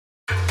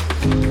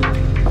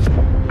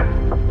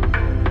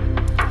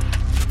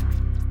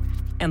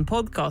En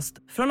podcast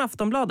från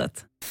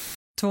Aftonbladet.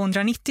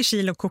 290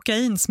 kilo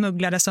kokain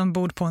smugglades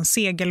ombord på en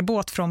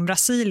segelbåt från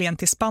Brasilien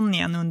till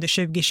Spanien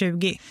under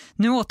 2020.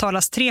 Nu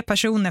åtalas 3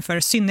 personer för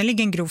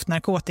synnerligen grovt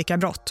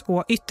narkotikabrott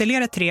och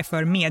ytterligare 3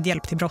 för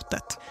medhjälp till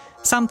brottet.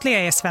 Samtliga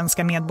är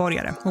svenska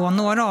medborgare och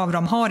några av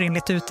dem har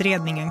enligt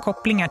utredningen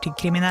kopplingar till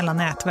kriminella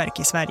nätverk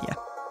i Sverige.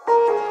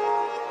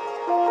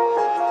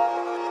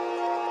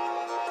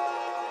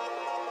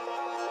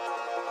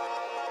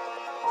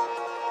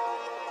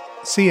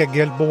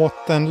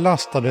 Segelbåten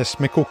lastades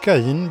med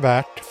kokain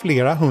värt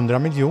flera hundra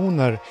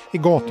miljoner i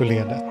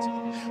gatuledet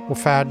och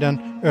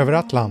färden över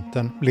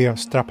Atlanten blev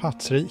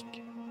strapatsrik.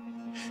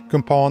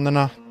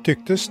 Kumpanerna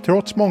tycktes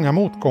trots många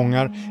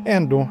motgångar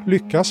ändå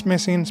lyckas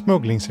med sin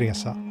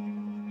smugglingsresa.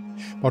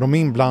 Vad de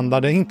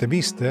inblandade inte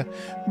visste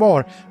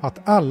var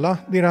att alla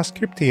deras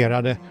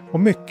krypterade och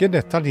mycket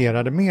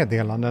detaljerade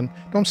meddelanden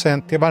de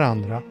sänt till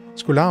varandra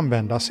skulle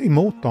användas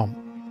emot dem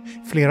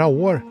flera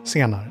år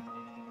senare.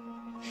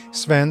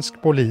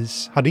 Svensk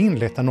polis hade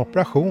inlett en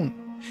operation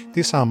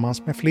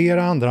tillsammans med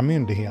flera andra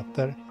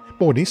myndigheter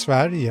både i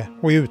Sverige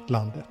och i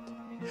utlandet.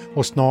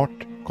 Och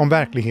snart kom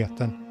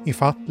verkligheten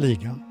ifatt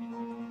ligan.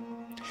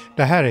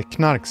 Det här är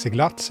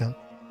Knarkseglatsen,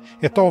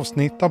 ett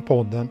avsnitt av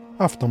podden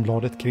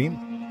Aftonbladet Krim.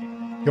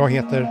 Jag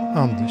heter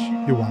Anders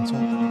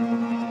Johansson.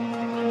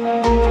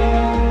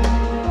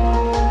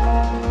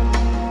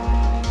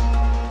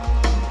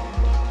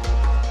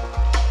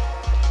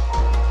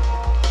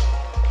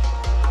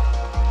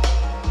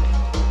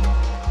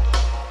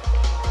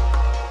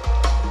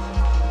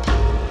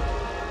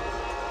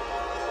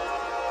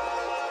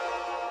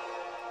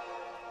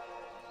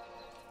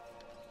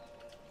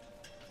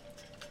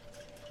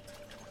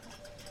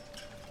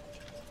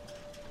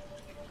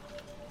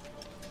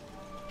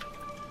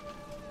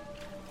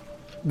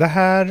 Det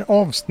här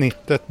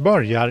avsnittet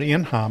börjar i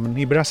en hamn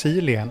i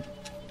Brasilien.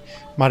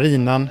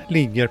 Marinan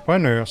ligger på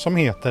en ö som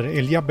heter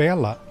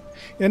Ilhabela,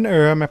 en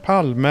ö med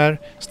palmer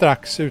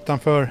strax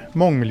utanför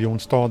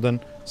mångmiljonstaden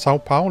São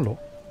Paulo.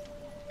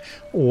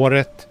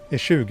 Året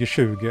är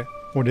 2020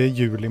 och det är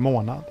juli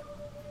månad.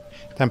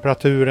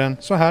 Temperaturen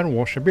så här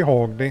års är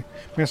behaglig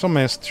med som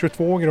mest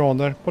 22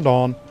 grader på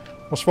dagen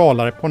och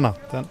svalare på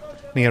natten,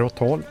 neråt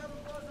 12.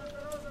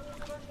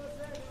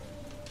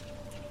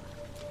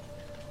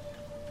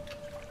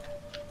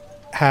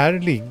 Här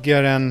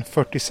ligger en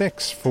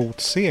 46-fot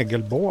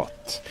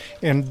segelbåt,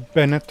 en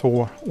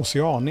Beneteau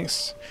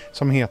Oceanis,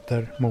 som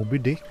heter Moby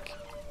Dick.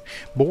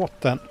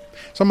 Båten,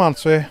 som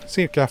alltså är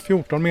cirka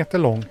 14 meter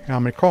lång, är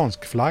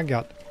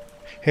amerikanskflaggad.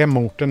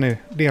 Hemorten är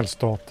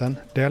delstaten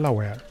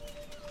Delaware.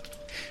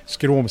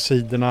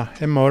 Skrovsidorna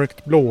är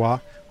mörkt blåa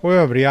och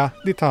övriga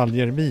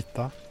detaljer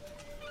vita.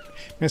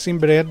 Med sin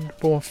bredd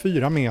på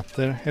 4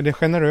 meter är det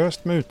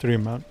generöst med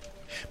utrymmen.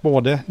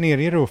 Både ner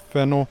i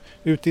ruffen och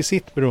ut i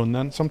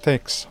sittbrunnen som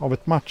täcks av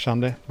ett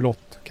matchande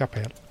blått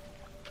kapell.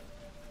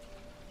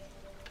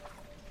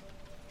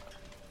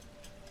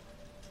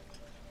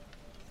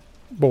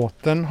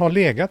 Båten har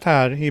legat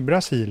här i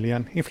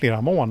Brasilien i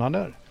flera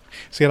månader,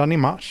 sedan i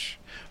mars,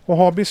 och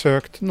har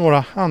besökt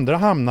några andra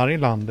hamnar i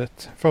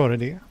landet före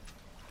det.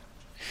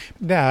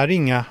 Det är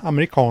inga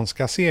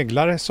amerikanska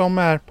seglare som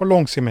är på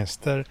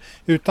långsemester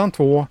utan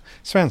 2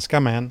 svenska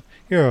män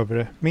i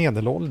övre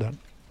medelåldern.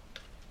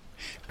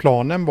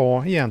 Planen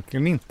var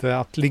egentligen inte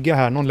att ligga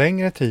här någon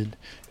längre tid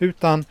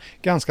utan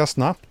ganska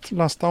snabbt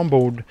lasta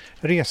ombord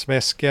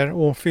resväskor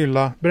och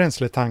fylla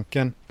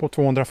bränsletanken på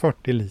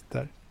 240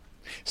 liter.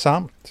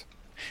 Samt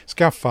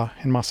skaffa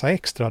en massa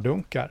extra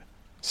dunkar,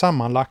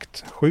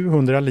 sammanlagt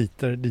 700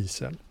 liter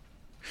diesel.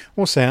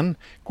 Och sen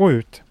gå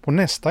ut på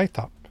nästa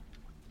etapp,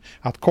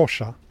 att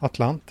korsa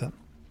Atlanten.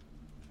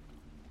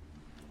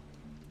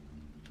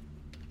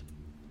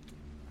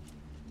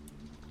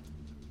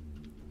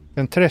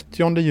 Den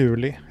 30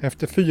 juli,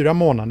 efter 4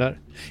 månader,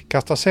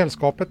 kastar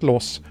sällskapet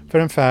loss för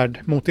en färd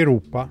mot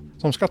Europa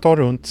som ska ta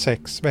runt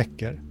 6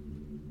 veckor.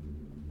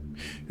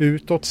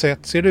 Utåt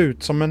sett ser det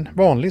ut som en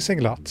vanlig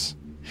seglats,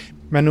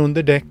 men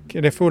under däck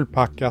är det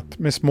fullpackat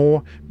med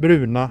små,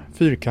 bruna,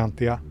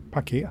 fyrkantiga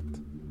paket.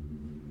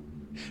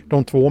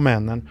 De 2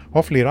 männen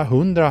har flera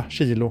 100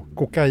 kilo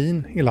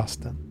kokain i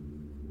lasten.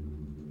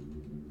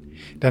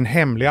 Den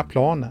hemliga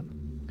planen,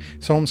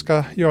 som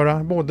ska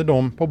göra både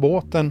dem på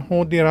båten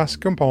och deras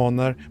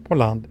kumpaner på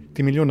land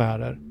till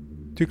miljonärer,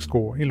 tycks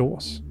gå i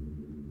lås.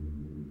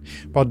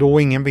 Vad då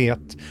ingen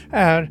vet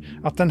är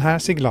att den här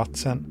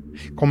seglatsen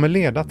kommer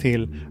leda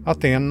till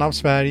att en av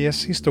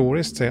Sveriges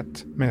historiskt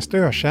sett mest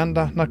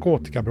ökända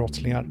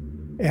narkotikabrottslingar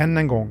än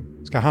en gång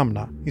ska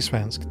hamna i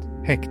svenskt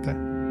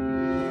häkte.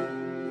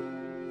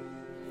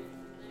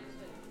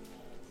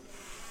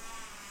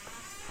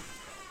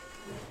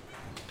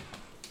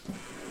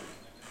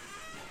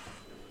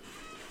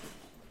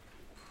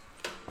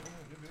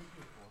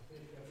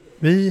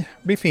 Vi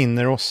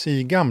befinner oss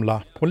i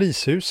gamla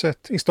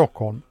polishuset i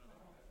Stockholm.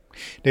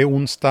 Det är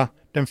onsdag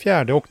den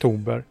 4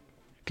 oktober.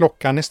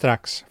 Klockan är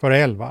strax före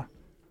 11.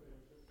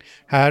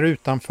 Här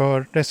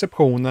utanför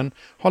receptionen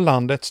har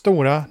landets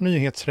stora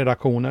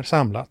nyhetsredaktioner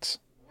samlats.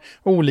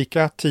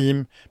 olika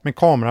team med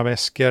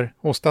kameraväskor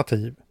och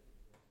stativ.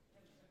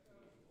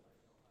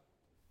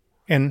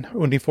 En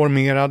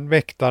uniformerad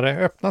väktare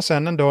öppnar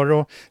sedan en dörr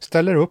och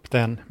ställer upp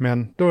den med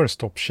en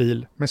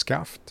dörrstoppkil med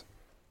skaft.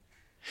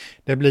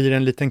 Det blir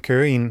en liten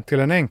kö in till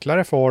en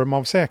enklare form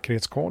av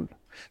säkerhetskoll,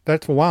 där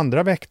 2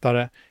 andra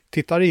väktare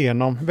tittar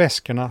igenom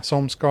väskorna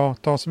som ska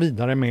tas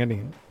vidare med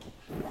in.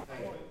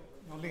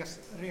 Jag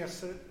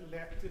reser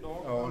lätt idag.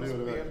 Ja, det gör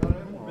det verkligen.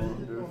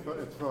 Du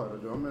är ett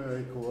föredöme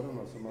i kåren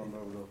som andra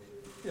ord.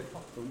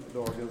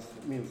 Dagens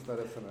minsta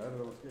resenärer,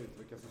 om man ska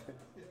uttrycka sig.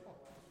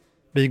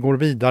 Vi går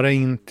vidare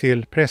in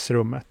till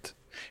pressrummet.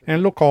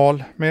 En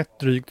lokal med ett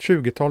drygt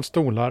 20-tal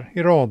stolar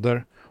i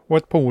rader och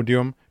ett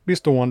podium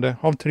bestående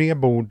av 3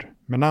 bord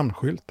med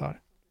namnskyltar.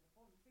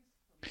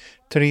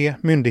 3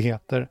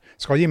 myndigheter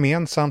ska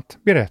gemensamt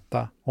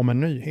berätta om en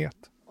nyhet.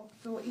 Och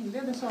då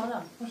inleder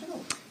Sara. Varsågod.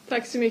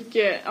 Tack så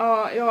mycket.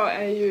 Ja, jag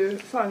är ju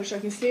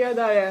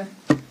förundersökningsledare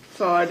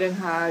för den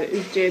här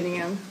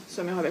utredningen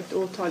som jag har väckt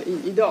åtal i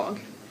idag.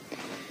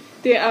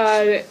 Det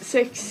är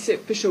 6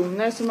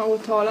 personer som har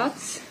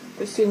åtalats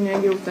för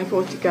synnerligen grovt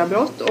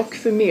narkotikabrott och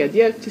för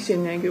medhjälp till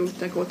synnerligen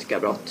grovt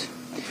narkotikabrott.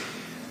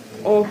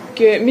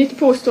 Och mitt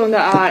påstående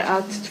är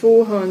att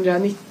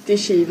 290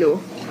 kilo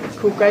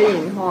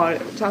kokain har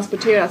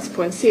transporterats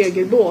på en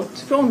segelbåt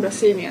från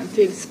Brasilien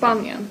till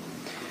Spanien.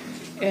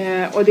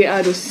 Och det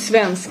är då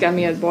svenska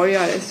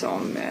medborgare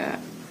som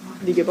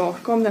ligger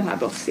bakom den här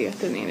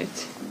brottsligheten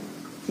enligt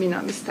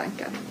mina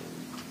misstankar.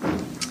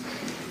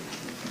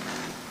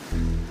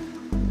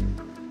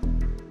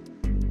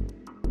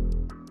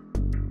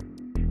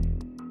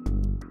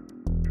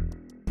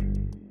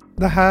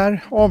 Det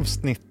här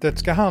avsnittet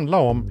ska handla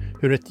om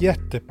hur ett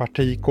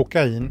jätteparti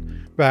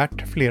kokain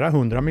värt flera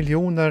 100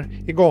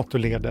 miljoner i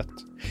gatuledet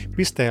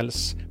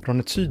beställs från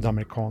ett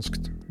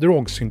sydamerikanskt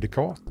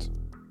drogsyndikat.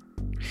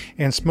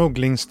 En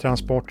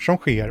smugglingstransport som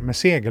sker med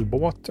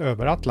segelbåt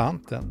över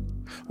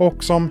Atlanten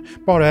och som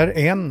bara är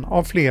en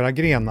av flera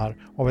grenar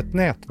av ett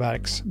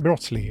nätverks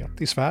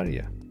brottslighet i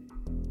Sverige.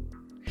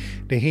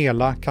 Det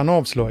hela kan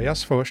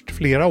avslöjas först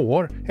flera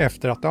år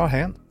efter att det har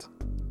hänt.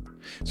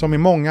 Som i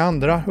många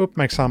andra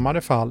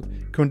uppmärksammade fall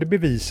kunde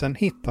bevisen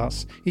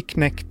hittas i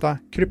knäckta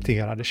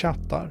krypterade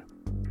chattar.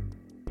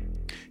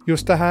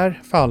 Just det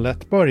här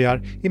fallet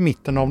börjar i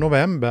mitten av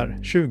november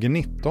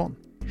 2019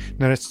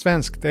 när ett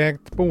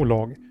svenskägt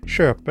bolag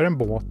köper en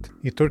båt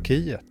i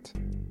Turkiet.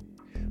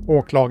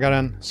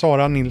 Åklagaren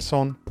Sara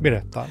Nilsson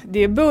berättar.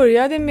 Det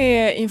började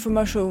med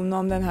information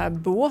om den här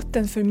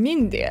båten för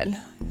min del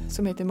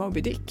som heter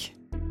Moby Dick.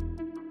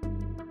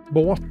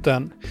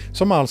 Båten,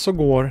 som alltså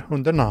går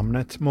under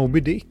namnet Moby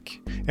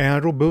Dick, är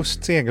en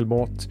robust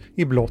segelbåt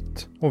i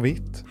blått och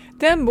vitt.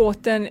 Den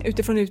båten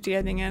utifrån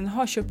utredningen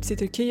har köpts i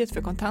Turkiet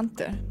för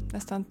kontanter.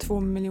 Nästan 2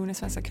 miljoner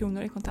svenska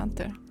kronor i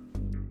kontanter.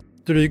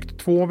 Drygt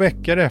 2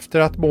 veckor efter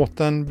att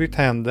båten bytt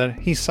händer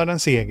hissar den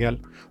segel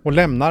och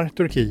lämnar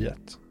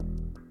Turkiet.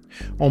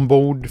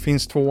 Ombord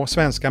finns 2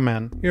 svenska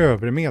män i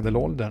övre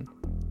medelåldern.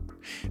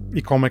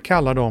 Vi kommer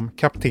kalla dem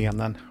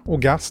kaptenen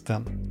och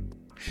gasten.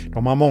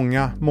 De har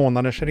många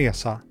månaders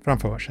resa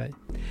framför sig.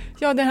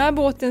 Ja, den här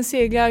båten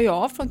seglar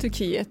jag från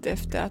Turkiet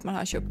efter att man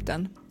har köpt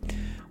den.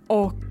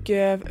 Och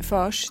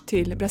förs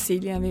till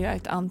Brasilien via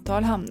ett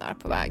antal hamnar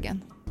på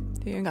vägen.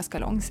 Det är ju en ganska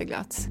lång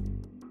seglats.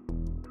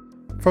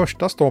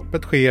 Första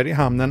stoppet sker i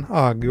hamnen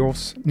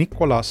Agios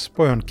Nikolas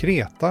på ön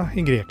Kreta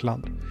i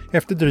Grekland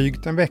efter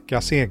drygt en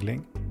veckas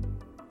segling.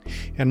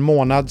 En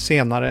månad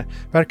senare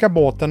verkar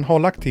båten ha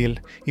lagt till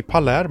i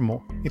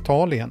Palermo,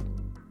 Italien.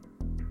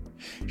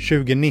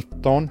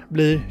 2019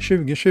 blir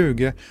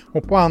 2020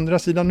 och på andra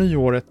sidan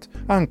nyåret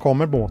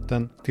ankommer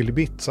båten till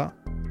Ibiza.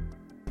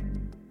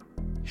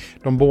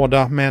 De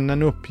båda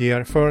männen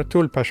uppger för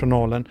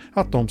tullpersonalen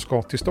att de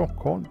ska till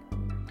Stockholm.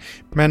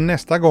 Men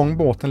nästa gång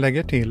båten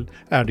lägger till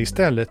är det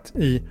istället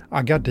i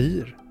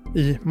Agadir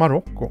i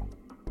Marocko.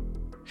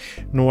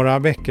 Några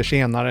veckor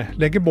senare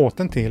lägger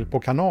båten till på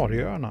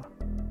Kanarieöarna.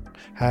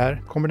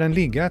 Här kommer den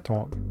ligga ett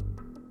tag.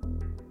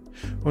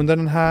 Under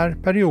den här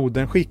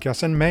perioden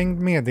skickas en mängd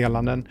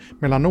meddelanden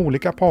mellan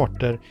olika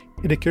parter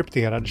i det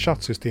krypterade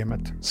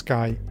chattsystemet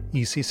Sky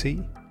ECC.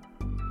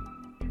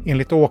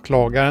 Enligt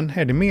åklagaren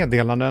är det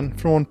meddelanden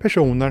från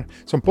personer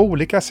som på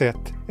olika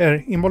sätt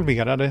är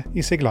involverade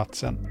i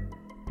seglatsen.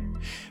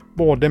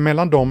 Både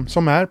mellan de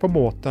som är på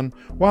båten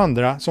och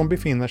andra som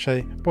befinner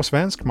sig på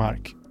svensk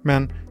mark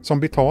men som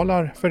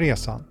betalar för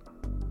resan.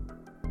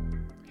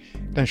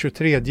 Den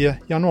 23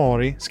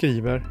 januari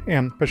skriver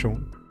en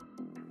person.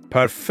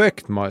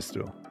 Perfekt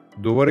maestro,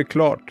 då var det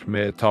klart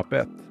med etapp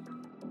 1.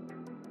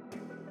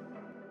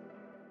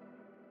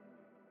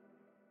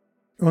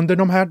 Under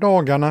de här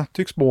dagarna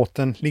tycks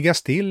båten ligga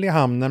still i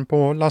hamnen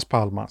på Las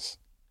Palmas.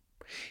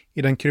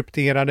 I den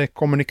krypterade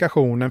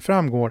kommunikationen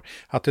framgår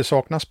att det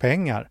saknas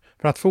pengar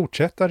för att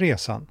fortsätta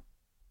resan.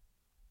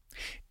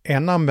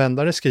 En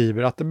användare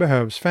skriver att det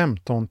behövs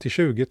 15 till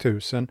 20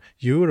 000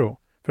 euro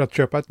för att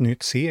köpa ett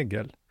nytt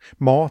segel,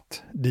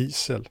 mat,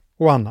 diesel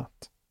och annat.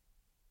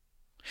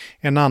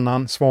 En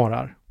annan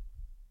svarar.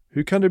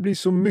 Hur kan det bli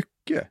så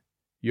mycket?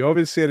 Jag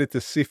vill se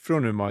lite siffror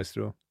nu,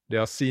 maestro. Det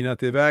har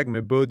sinat iväg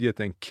med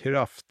budgeten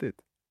kraftigt.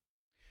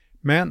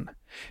 Men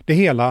det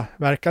hela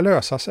verkar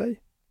lösa sig.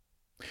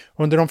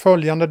 Under de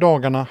följande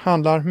dagarna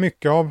handlar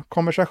mycket av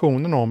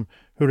konversationen om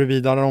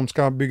huruvida de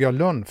ska bygga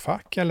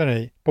lönnfack eller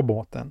ej på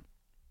båten.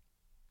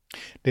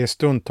 Det är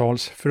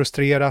stundtals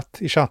frustrerat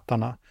i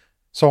chattarna.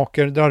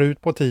 Saker drar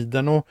ut på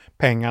tiden och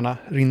pengarna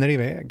rinner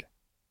iväg.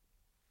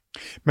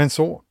 Men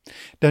så,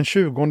 den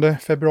 20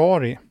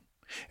 februari,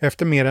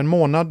 efter mer än en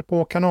månad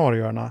på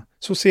Kanarieöarna,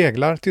 så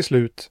seglar till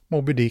slut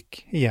Moby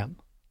Dick igen.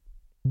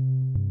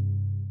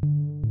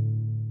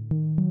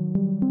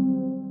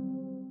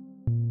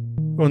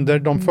 Under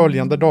de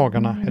följande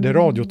dagarna är det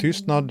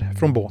radiotystnad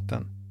från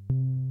båten.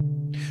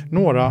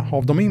 Några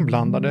av de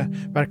inblandade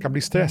verkar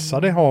bli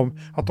stressade av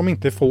att de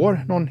inte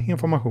får någon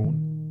information.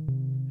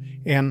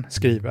 En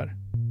skriver: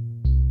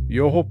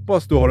 Jag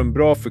hoppas du har en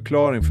bra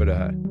förklaring för det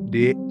här.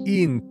 Det är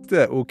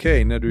inte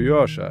okej när du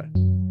gör så här.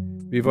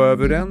 Vi var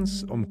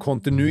överens om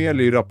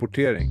kontinuerlig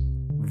rapportering.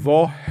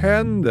 Vad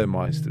händer,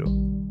 maestro?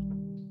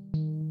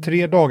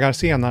 3 dagar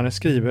senare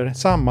skriver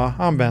samma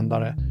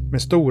användare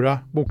med stora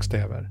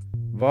bokstäver: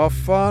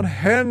 Vad fan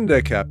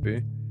händer,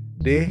 Cappy?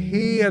 Det är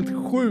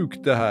helt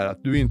sjukt det här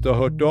att du inte har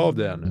hört av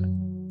dig ännu.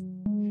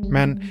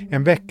 Men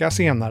en vecka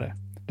senare,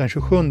 den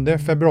 27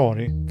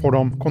 februari, får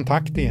de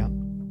kontakt igen.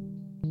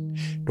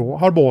 Då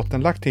har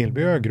båten lagt till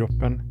vid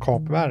ögruppen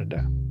Kap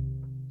Verde.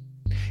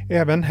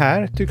 Även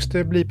här tycks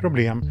det bli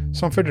problem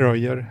som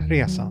fördröjer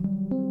resan.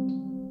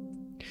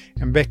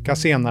 En vecka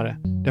senare,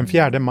 den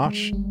 4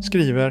 mars,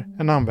 skriver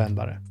en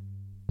användare: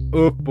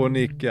 Upp och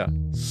nicka.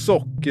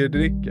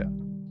 Sockerdricka.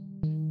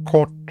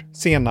 Kort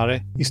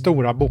senare i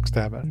stora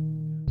bokstäver: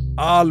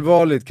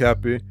 Allvarligt,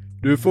 Cappy.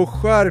 Du får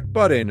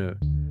skärpa dig nu.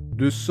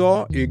 Du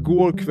sa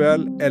igår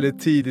kväll eller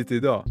tidigt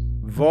idag.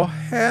 Vad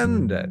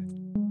händer?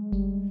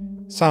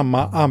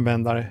 Samma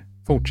användare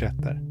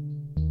fortsätter: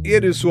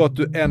 Är det så att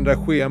du ändrar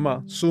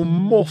schema så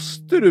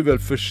måste du väl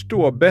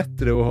förstå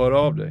bättre och höra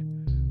av dig.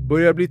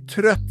 Börjar bli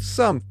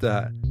tröttsamt det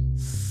här.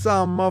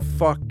 Samma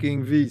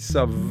fucking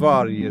visa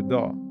varje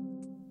dag.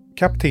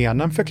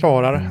 Kaptenen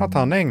förklarar att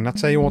han ägnat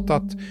sig åt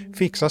att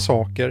fixa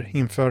saker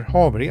inför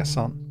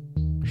avresan.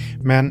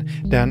 Men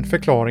den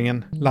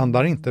förklaringen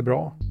landar inte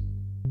bra.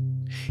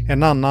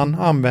 En annan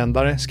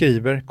användare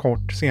skriver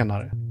kort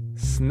senare: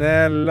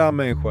 Snälla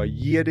människa,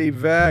 ge dig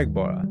iväg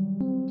bara.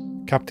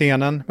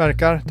 Kaptenen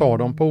verkar ta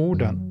dem på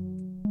orden.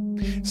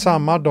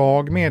 Samma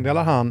dag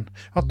meddelar han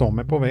att de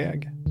är på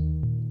väg.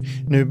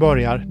 Nu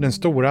börjar den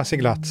stora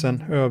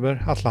seglatsen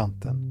över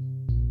Atlanten.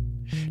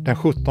 Den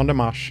 17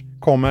 mars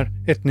kommer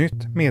ett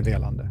nytt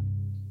meddelande.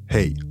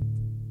 Hej,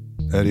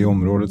 är i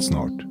området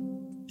snart.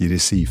 I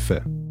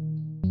Recife.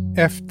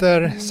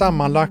 Efter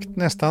sammanlagt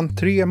nästan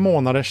 3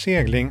 månaders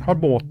segling har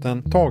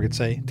båten tagit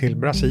sig till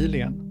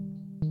Brasilien.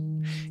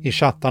 I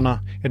chattarna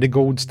är det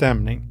god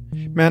stämning,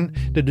 men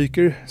det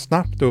dyker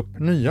snabbt upp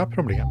nya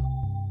problem.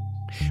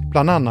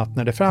 Bland annat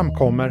när det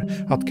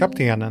framkommer att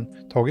kaptenen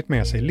tagit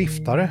med sig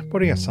liftare på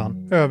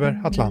resan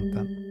över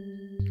Atlanten.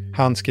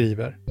 Han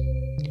skriver: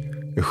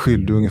 Jag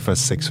skyllde ungefär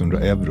 600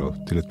 euro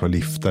till ett par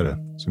liftare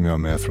som jag har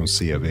med från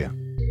CV.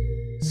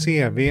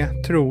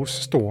 CV tros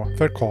stå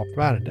för Kap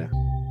Verde.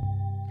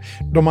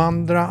 De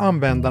andra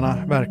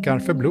användarna verkar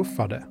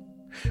förbluffade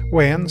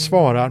och en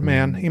svarar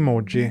med en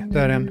emoji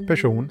där en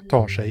person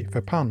tar sig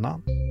för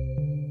pannan.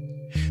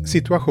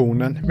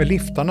 Situationen med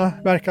liftarna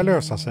verkar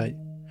lösa sig,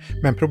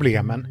 men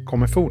problemen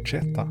kommer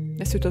fortsätta.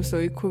 Dessutom så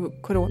är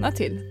corona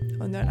till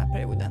under den här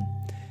perioden.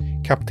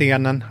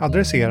 Kaptenen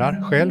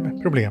adresserar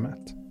själv problemet.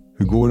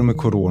 Hur går det med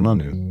corona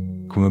nu?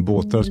 Kommer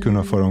båtar att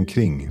kunna föra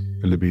omkring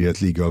eller blir det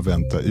att ligga och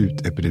vänta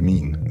ut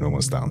epidemin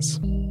någonstans?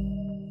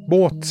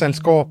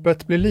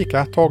 Båtsällskapet blir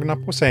lika tagna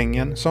på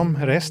sängen som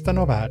resten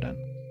av världen.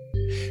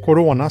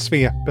 Corona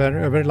sveper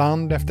över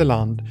land efter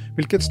land,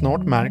 vilket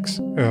snart märks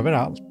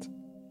överallt.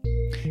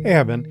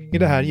 Även i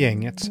det här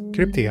gängets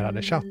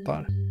krypterade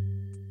chattar.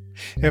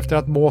 Efter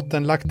att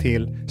båten lagt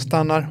till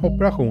stannar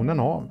operationen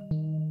av.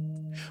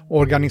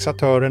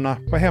 Organisatörerna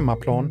på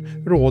hemmaplan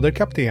råder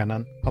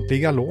kaptenen att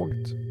ligga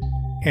lågt.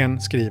 En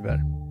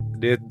skriver: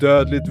 Det är ett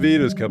dödligt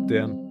virus,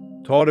 kapten.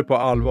 Ta det på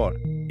allvar.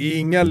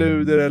 Inga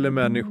luder eller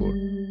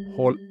människor.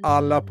 Håll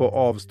alla på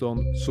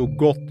avstånd så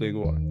gott det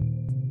går.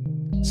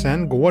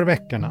 Sen går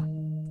veckorna.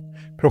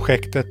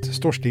 Projektet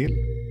står still.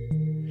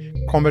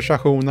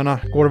 Konversationerna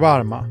går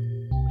varma.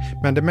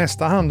 Men det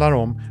mesta handlar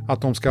om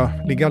att de ska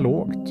ligga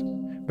lågt,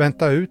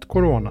 vänta ut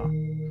corona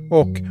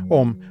och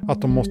om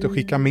att de måste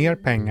skicka mer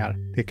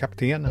pengar till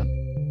kaptenen.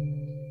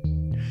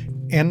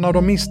 En av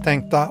de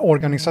misstänkta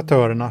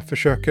organisatörerna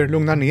försöker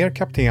lugna ner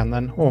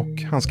kaptenen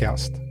och hans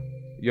gast.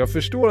 Jag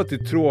förstår att det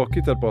är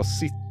tråkigt att bara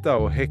sitta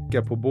och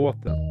häcka på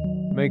båten.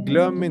 Men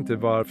glöm inte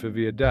varför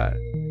vi är där.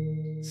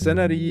 Sen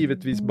är det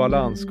givetvis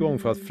balansgång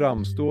för att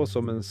framstå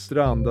som en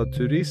strandad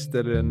turist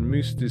eller en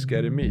mystisk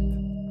eremit.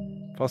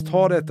 Fast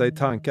ha detta i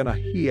tankarna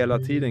hela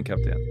tiden,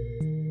 kapten.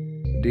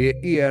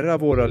 Det är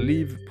våra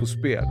liv på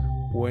spel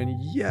och en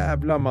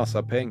jävla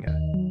massa pengar.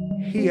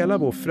 Hela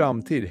vår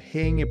framtid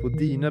hänger på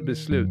dina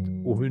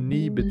beslut och hur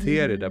ni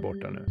beter er där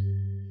borta nu.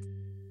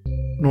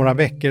 Några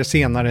veckor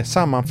senare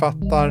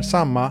sammanfattar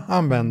samma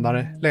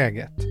användare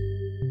läget.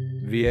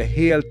 Vi är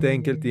helt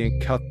enkelt i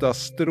en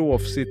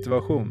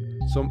katastrofsituation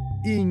som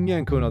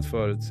ingen kunnat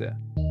förutse.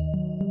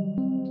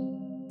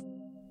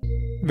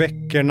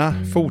 Veckorna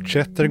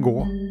fortsätter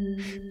gå.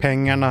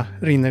 Pengarna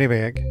rinner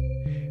iväg.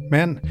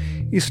 Men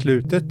i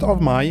slutet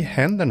av maj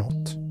händer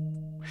något.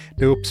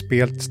 Det är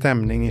uppspelt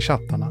stämning i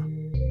chattarna.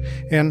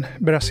 En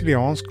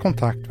brasiliansk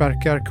kontakt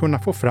verkar kunna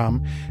få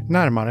fram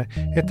närmare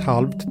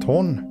 1,5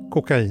 ton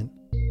kokain.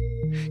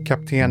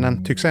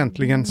 Kaptenen tycks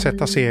äntligen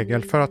sätta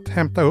segel för att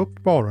hämta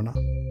upp varorna.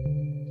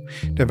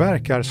 Det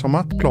verkar som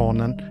att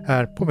planen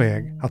är på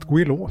väg att gå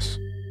i lås.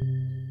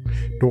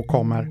 Då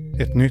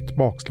kommer ett nytt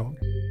bakslag.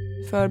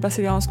 För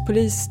brasiliansk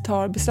polis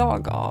tar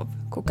beslag av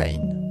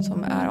kokain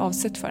som är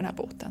avsett för den här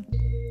båten.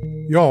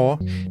 Ja,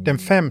 den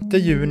 5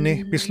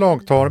 juni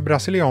beslagtar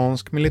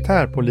brasiliansk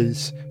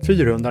militärpolis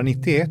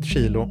 491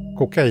 kilo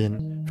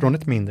kokain från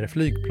ett mindre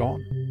flygplan.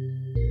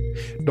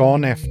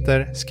 Dagen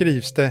efter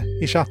skrivs det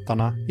i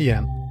chattarna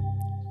igen.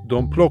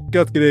 De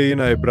plockat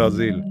grejerna i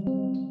Brasil.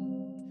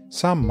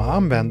 Samma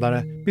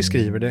användare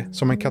beskriver det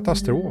som en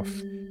katastrof,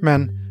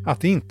 men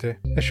att det inte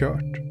är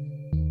kört.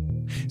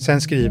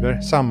 Sen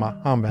skriver samma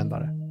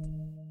användare.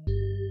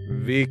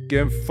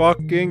 Vilken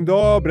fucking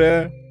dag,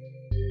 bre!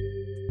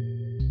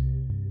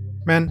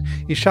 Men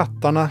i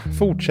chattarna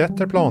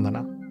fortsätter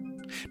planerna.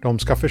 De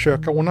ska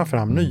försöka ordna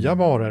fram nya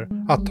varor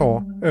att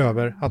ta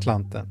över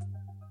Atlanten.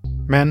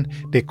 Men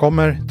det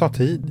kommer ta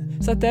tid.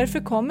 Så att därför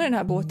kommer den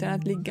här båten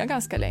att ligga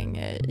ganska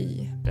länge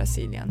i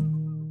Brasilien.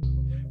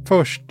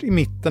 Först i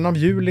mitten av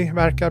juli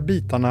verkar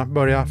bitarna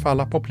börja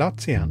falla på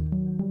plats igen.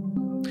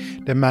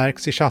 Det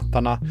märks i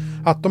chattarna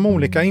att de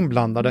olika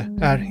inblandade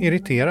är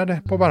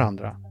irriterade på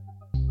varandra.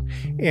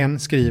 En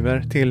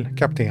skriver till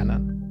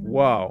kaptenen.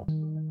 Wow!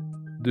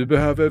 Du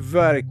behöver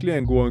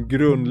verkligen gå en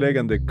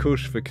grundläggande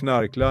kurs för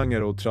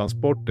knarklangare och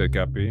transporter,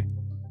 Kapi.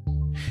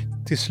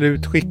 Till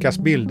slut skickas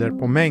bilder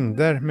på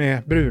mängder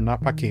med bruna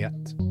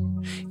paket.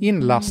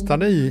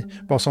 Inlastade i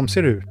vad som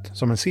ser ut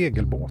som en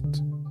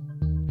segelbåt.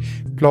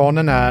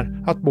 Planen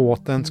är att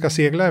båten ska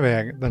segla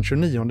iväg den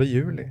 29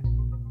 juli.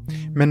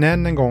 Men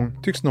än en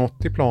gång tycks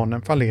något i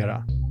planen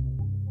fallera.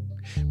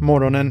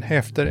 Morgonen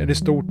efter är det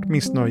stort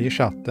missnöje i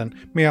chatten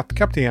med att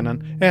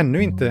kaptenen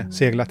ännu inte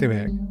seglat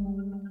iväg.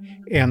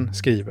 En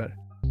skriver.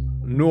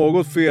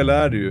 Något fel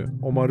är det ju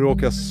om man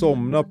råkar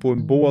somna på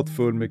en båt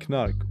full med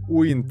knark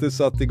och inte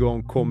satt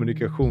igång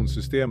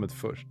kommunikationssystemet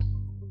först.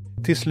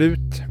 Till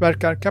slut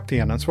verkar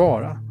kaptenen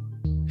svara.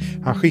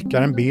 Han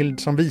skickar en bild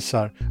som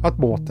visar att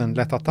båten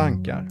lättat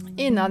tankar.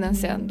 Innan den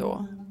sen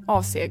då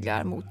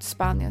avseglar mot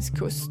Spaniens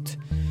kust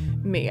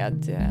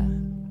med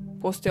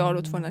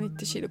påstår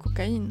 290 kilo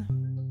kokain.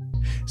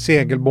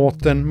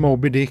 Segelbåten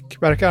Moby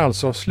Dick verkar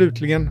alltså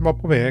slutligen vara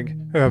på väg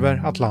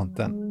över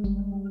Atlanten.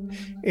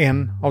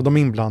 En av de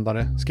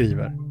inblandade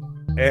skriver.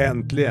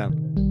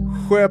 Äntligen!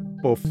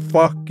 Skepp på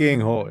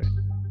fucking hoj!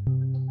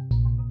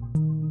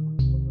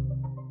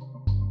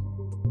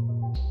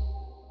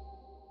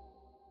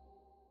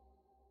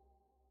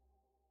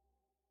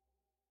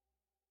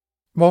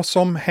 Vad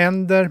som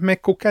händer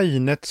med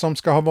kokainet som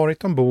ska ha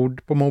varit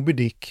ombord på Moby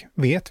Dick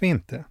vet vi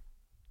inte.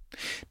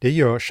 Det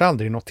görs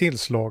aldrig något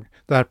tillslag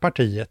där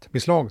partiet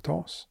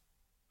beslagtas.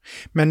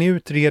 Men i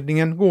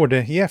utredningen går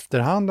det i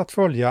efterhand att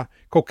följa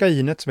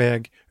kokainets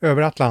väg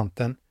över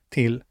Atlanten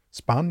till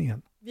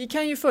Spanien. Vi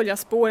kan ju följa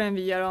spåren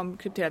via de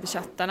krypterade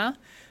chattarna.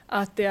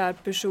 Att det är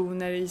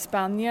personer i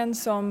Spanien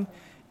som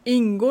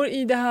ingår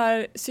i det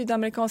här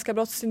sydamerikanska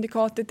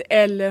brottssyndikatet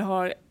eller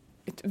har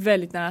ett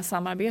väldigt nära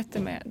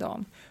samarbete med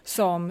dem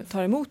som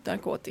tar emot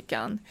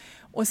narkotikan.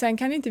 Och sen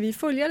kan inte vi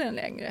följa den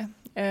längre.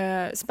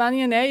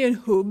 Spanien är ju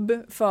en hubb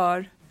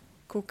för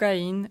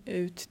kokain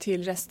ut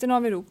till resten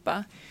av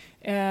Europa.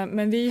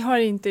 Men vi har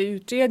inte i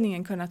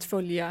utredningen kunnat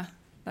följa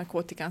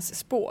narkotikans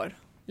spår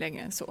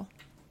längre än så.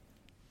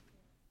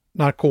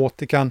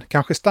 Narkotikan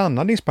kanske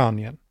stannade i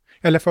Spanien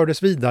eller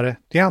fördes vidare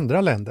till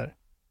andra länder.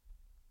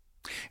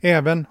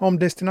 Även om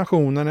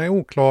destinationen är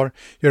oklar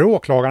gör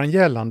åklagaren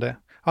gällande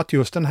att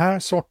just den här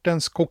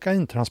sortens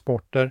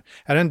kokaintransporter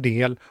är en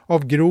del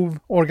av grov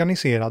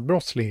organiserad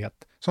brottslighet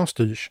som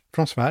styrs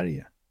från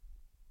Sverige.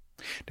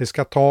 Det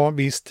ska ta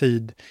viss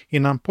tid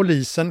innan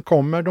polisen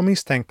kommer de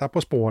misstänkta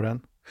på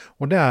spåren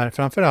och det är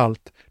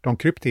framförallt de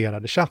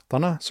krypterade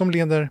chattarna som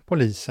leder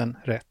polisen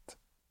rätt.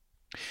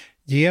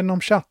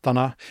 Genom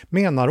chattarna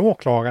menar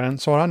åklagaren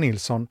Sara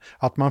Nilsson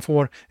att man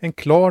får en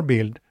klar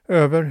bild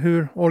över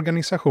hur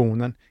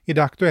organisationen i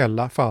det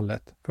aktuella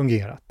fallet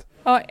fungerat.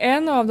 Ja,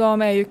 en av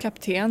dem är ju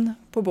kapten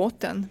på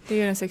båten.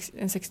 Det är en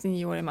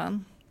 69-årig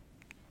man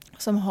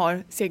som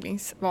har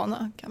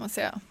seglingsvana kan man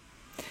säga.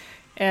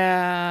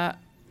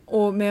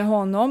 Och med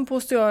honom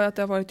påstår jag att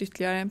det har varit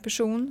ytterligare en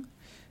person,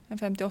 en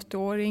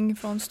 58-åring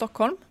från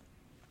Stockholm,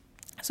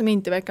 som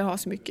inte verkar ha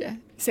så mycket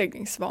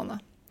seglingsvana.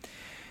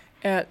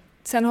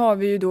 Sen har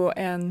vi ju då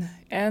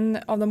en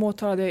av de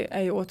åtalade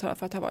är ju åtalad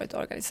för att ha varit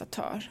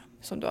organisatör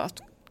som då har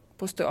haft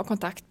ha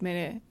kontakt med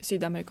det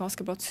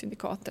sydamerikanska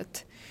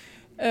brottssyndikatet.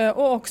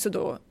 Och också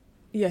då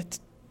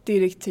gett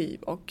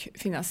direktiv och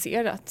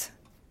finansierat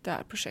det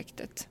här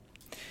projektet.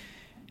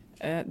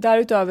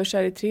 Därutöver så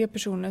är det 3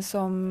 personer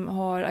som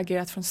har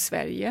agerat från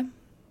Sverige.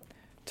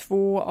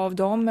 2 av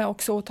dem är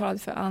också åtalade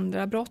för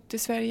andra brott i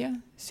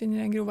Sverige.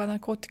 Synnerligen grova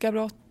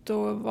narkotikabrott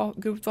och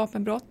grovt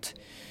vapenbrott.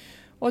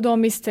 Och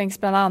de misstänks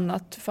bland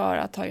annat för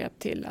att ha hjälpt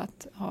till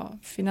att ha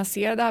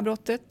finansierat det här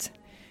brottet.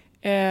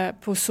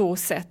 På så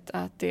sätt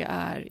att det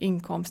är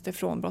inkomster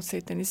från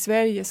brottsligheten i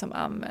Sverige som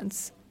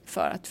används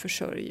för att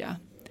försörja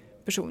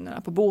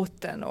personerna på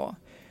båten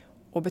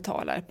och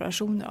betala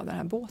reparationer av den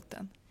här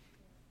båten.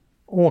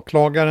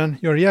 Åklagaren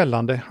gör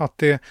gällande att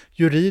det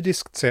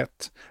juridiskt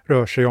sett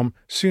rör sig om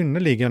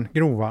synnerligen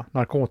grova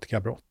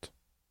narkotikabrott.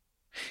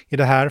 I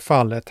det här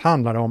fallet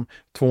handlar det om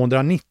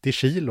 290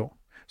 kilo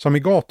som i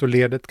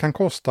gatuledet kan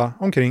kosta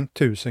omkring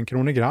 1000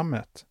 kronor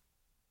grammet.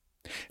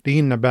 Det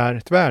innebär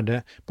ett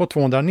värde på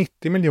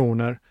 290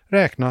 miljoner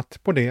räknat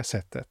på det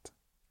sättet.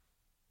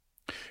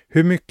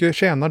 Hur mycket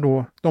tjänar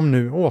då de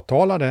nu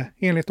åtalade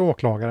enligt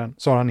åklagaren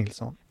Sara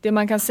Nilsson? Det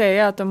man kan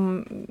säga är att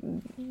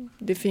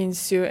det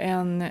finns ju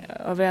en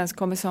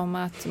överenskommelse om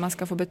att man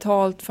ska få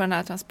betalt för den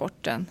här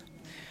transporten.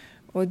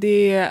 Och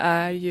det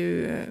är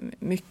ju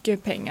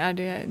mycket pengar.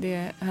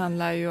 Det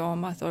handlar ju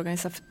om att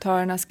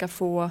organisatörerna ska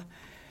få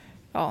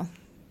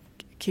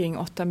kring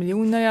 8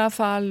 miljoner i alla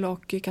fall,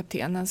 och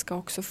kaptenen ska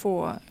också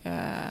få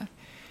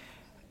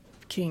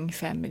kring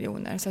 5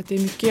 miljoner. Så att det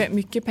är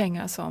mycket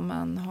pengar som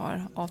man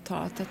har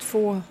avtalat att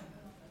få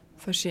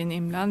för sin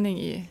inblandning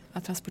i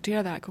att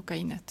transportera det här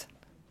kokainet.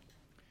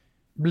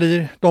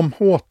 Blir de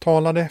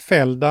åtalade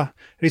fällda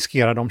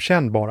riskerar de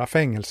kännbara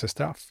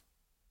fängelsestraff.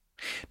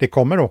 Det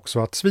kommer också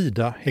att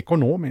svida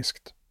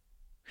ekonomiskt.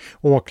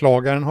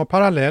 Åklagaren har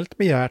parallellt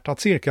begärt att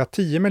cirka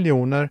 10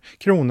 miljoner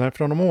kronor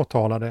från de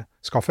åtalade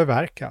ska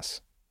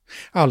förverkas.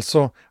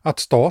 Alltså att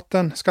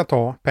staten ska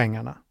ta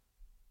pengarna.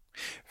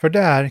 För det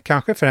är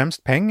kanske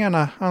främst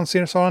pengarna,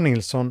 anser Sara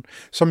Nilsson,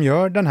 som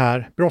gör den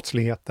här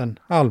brottsligheten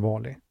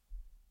allvarlig.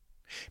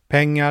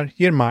 Pengar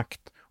ger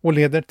makt och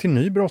leder till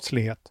ny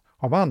brottslighet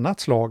av annat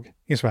slag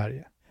i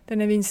Sverige.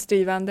 Den är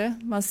vinstdrivande.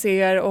 Man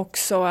ser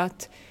också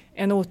att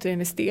en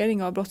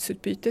återinvestering av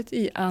brottsutbytet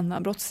i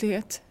annan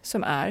brottslighet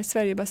som är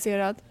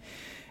Sverigebaserad.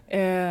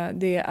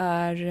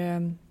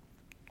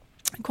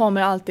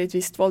 Kommer alltid ett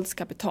visst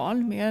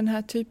våldskapital med den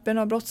här typen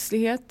av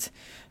brottslighet.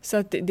 Så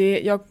att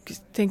jag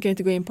tänker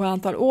inte gå in på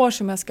antal år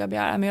som jag ska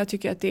begära, men jag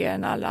tycker att det är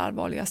den allra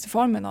allvarligaste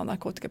formen av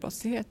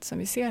narkotikabrottslighet som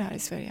vi ser här i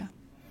Sverige.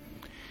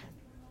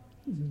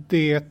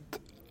 Det är ett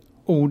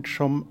ord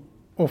som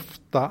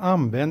ofta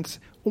används,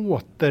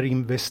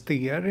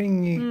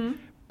 återinvestering i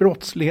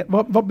brottslighet.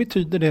 Vad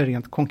betyder det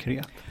rent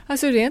konkret?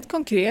 Alltså rent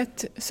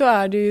konkret så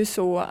är det ju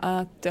så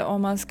att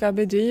om man ska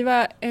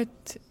bedriva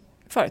ett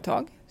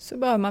företag så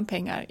behöver man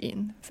pengar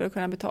in för att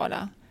kunna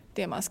betala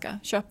det man ska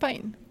köpa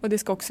in. Och det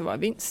ska också vara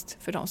vinst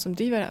för de som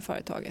driver det här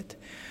företaget.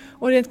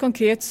 Och rent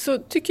konkret så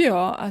tycker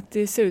jag att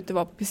det ser ut att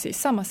vara på precis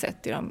samma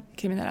sätt i de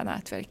kriminella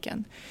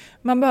nätverken.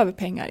 Man behöver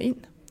pengar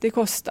in. Det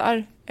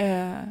kostar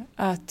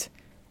att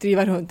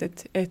driva runt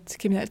ett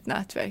kriminellt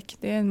nätverk.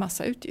 Det är en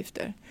massa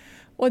utgifter.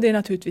 Och det är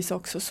naturligtvis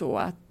också så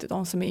att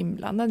de som är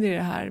inblandade i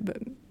det här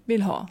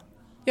vill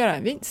göra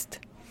en vinst.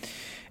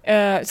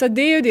 Så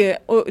det är ju det,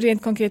 och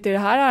rent konkret i det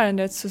här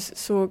ärendet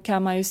så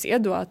kan man ju se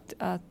då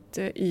att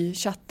i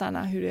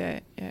chattarna hur det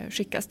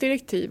skickas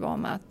direktiv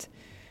om att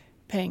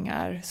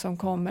pengar som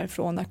kommer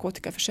från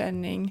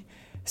narkotikaförsäljning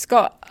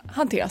ska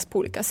hanteras på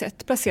olika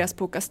sätt, placeras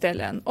på olika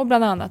ställen och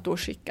bland annat då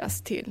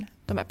skickas till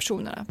de här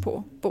personerna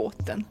på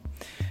båten.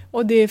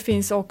 Och det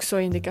finns också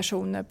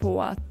indikationer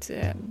på att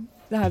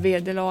det här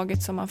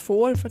vederlaget som man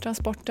får för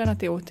transporten, att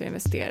det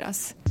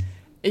återinvesteras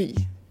i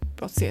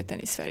brottsligheten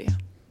i Sverige.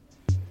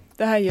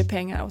 Det här ger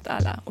pengar åt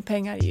alla, och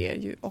pengar ger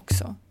ju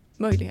också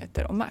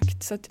möjligheter och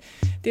makt. Så att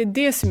det är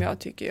det som jag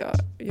tycker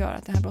gör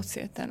att den här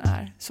brottsligheten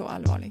är så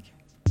allvarlig.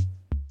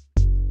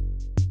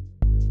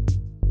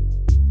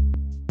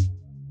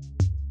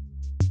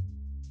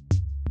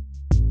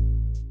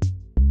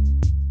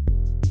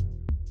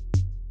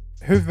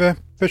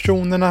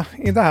 Huvudpersonerna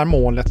i det här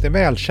målet är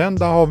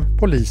välkända av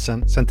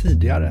polisen sedan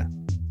tidigare.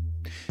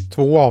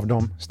 2 av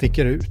dem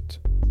sticker ut.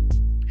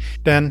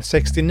 Den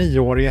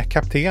 69-årige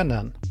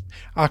kaptenen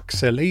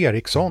Axel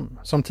Eriksson,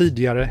 som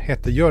tidigare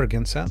hette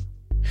Jörgensen,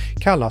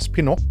 kallas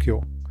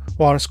Pinocchio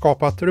och har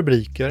skapat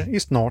rubriker i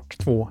snart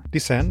 2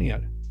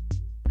 decennier.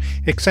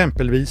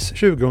 Exempelvis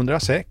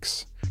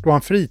 2006, då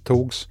han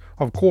fritogs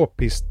av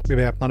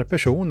k-pistbeväpnade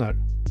personer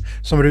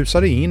som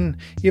rusade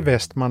in i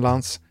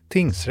Västmanlands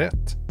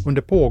tingsrätt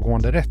under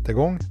pågående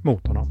rättegång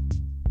mot honom.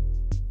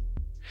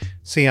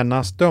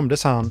 Senast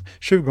dömdes han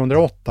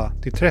 2008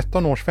 till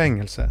 13 års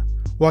fängelse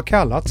och har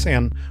kallats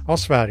en av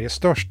Sveriges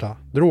största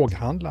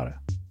droghandlare.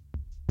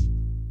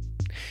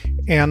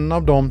 En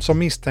av dem som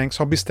misstänks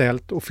ha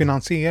beställt och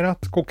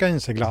finansierat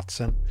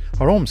Knarkseglatsen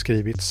har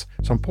omskrivits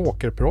som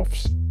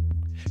pokerproffs,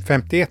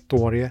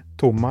 51-årige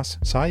Thomas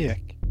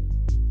Sajek.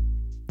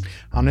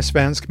 Han är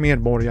svensk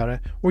medborgare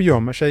och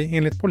gömmer sig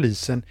enligt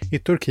polisen i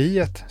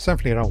Turkiet sedan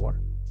flera år.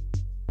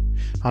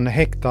 Han är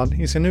häktad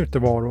i sin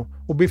utevaro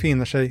och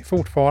befinner sig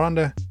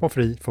fortfarande på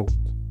fri fot.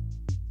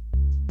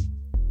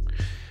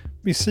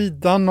 Vid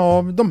sidan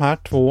av de här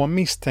två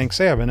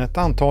misstänks även ett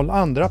antal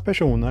andra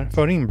personer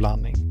för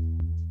inblandning.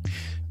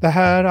 Det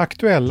här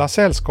aktuella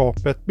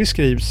sällskapet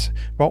beskrivs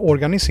vara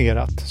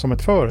organiserat som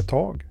ett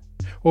företag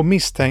och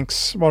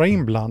misstänks vara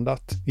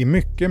inblandat i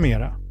mycket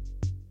mera.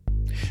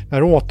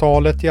 När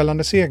åtalet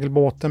gällande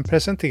Segelbåten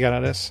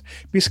presenterades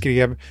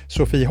beskrev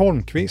Sofie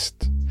Holmqvist,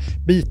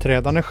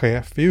 biträdande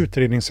chef vid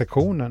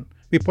utredningssektionen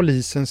vid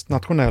polisens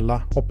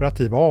nationella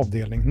operativa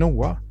avdelning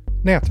NOA,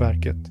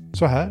 nätverket,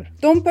 så här.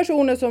 De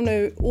personer som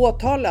nu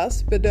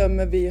åtalas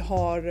bedömer vi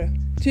har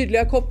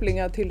tydliga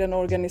kopplingar till den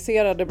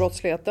organiserade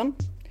brottsligheten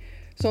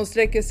som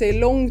sträcker sig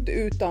långt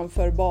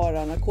utanför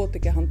bara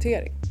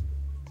narkotikahantering.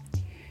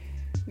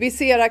 Vi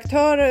ser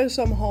aktörer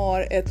som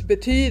har ett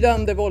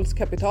betydande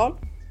våldskapital,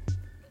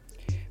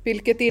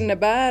 vilket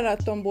innebär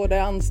att de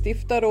både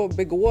anstiftar och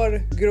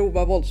begår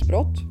grova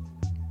våldsbrott.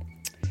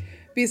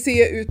 Vi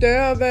ser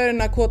utöver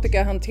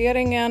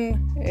narkotikahanteringen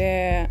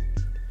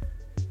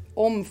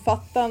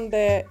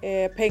omfattande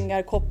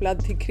pengar kopplad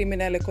till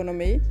kriminell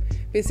ekonomi.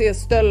 Vi ser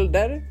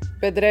stölder,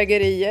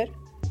 bedrägerier,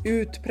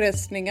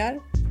 utpressningar,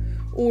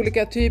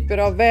 olika typer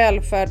av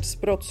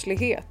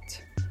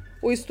välfärdsbrottslighet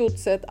och i stort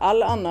sett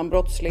all annan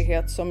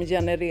brottslighet som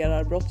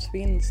genererar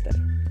brottsvinster.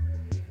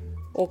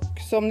 Och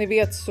som ni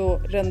vet så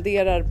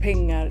renderar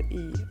pengar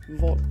i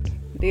våld.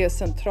 Det är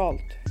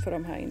centralt för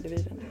de här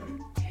individerna.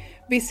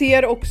 Vi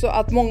ser också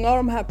att många av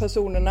de här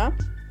personerna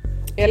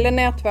eller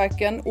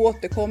nätverken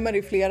återkommer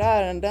i flera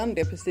ärenden.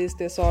 Det är precis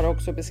det Sara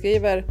också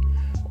beskriver.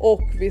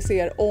 Och vi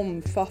ser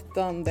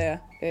omfattande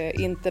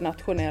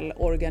internationell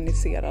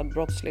organiserad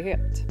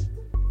brottslighet.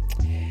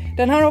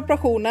 Den här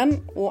operationen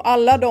och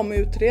alla de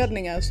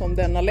utredningar som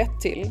den har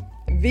lett till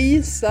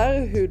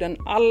visar hur den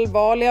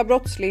allvarliga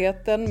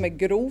brottsligheten med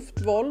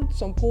grovt våld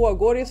som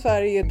pågår i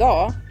Sverige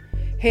idag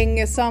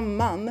hänger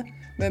samman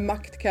med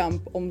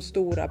maktkamp om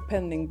stora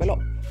penningbelopp.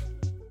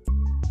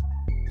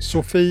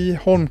 Sofie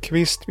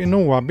Holmqvist vid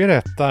NOA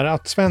berättar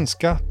att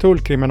svenska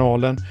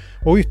tullkriminalen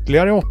och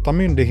ytterligare 8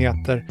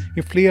 myndigheter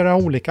i flera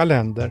olika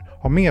länder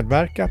har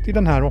medverkat i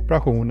den här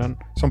operationen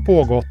som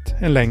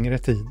pågått en längre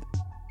tid.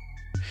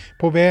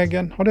 På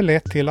vägen har det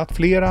lett till att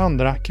flera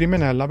andra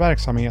kriminella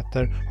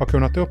verksamheter har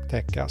kunnat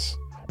upptäckas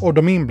och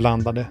de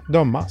inblandade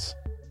dömas.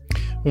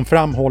 Hon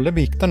framhåller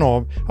vikten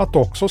av att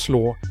också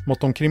slå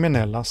mot de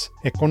kriminellas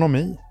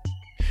ekonomi.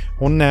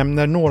 Hon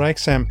nämner några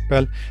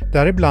exempel,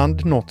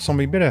 däribland något som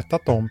vi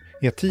berättat om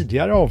i ett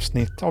tidigare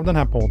avsnitt av den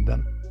här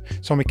podden,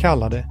 som vi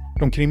kallade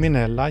de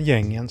kriminella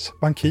gängens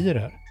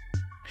bankirer.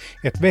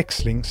 Ett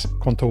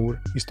växlingskontor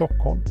i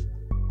Stockholm.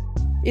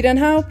 I den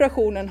här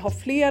operationen har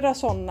flera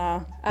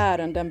sådana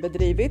ärenden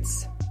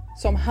bedrivits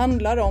som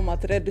handlar om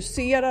att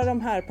reducera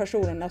de här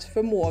personernas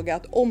förmåga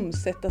att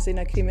omsätta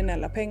sina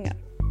kriminella pengar.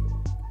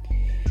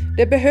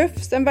 Det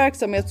behövs en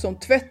verksamhet som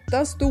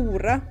tvättar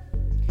stora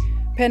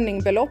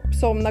penningbelopp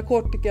som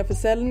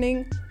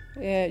narkotikaförsäljning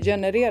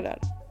genererar.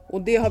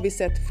 Och det har vi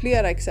sett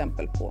flera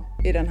exempel på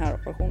i den här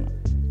operationen.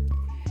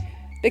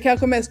 Det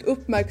kanske mest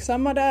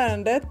uppmärksammade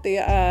ärendet det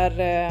är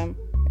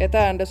ett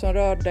ärende som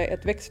rörde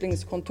ett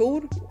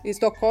växlingskontor i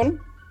Stockholm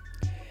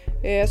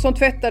som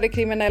tvättade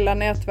kriminella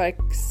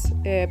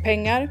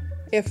nätverkspengar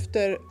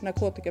efter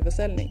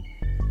narkotikaförsäljning.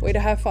 Och i det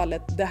här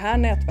fallet, det här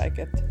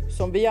nätverket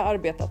som vi har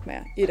arbetat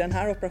med i den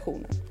här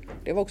operationen,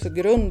 det var också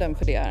grunden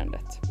för det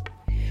ärendet.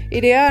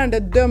 I det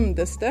ärendet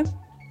dömdes det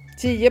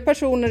 10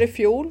 personer i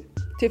fjol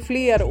till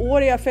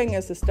fleråriga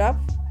fängelsestraff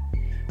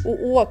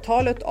och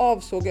åtalet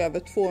avsåg över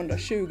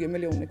 220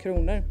 miljoner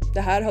kronor.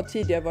 Det här har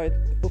tidigare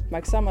varit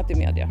uppmärksammat i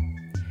media.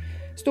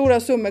 Stora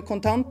summor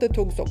kontanter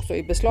togs också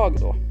i beslag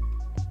då.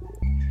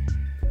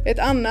 Ett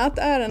annat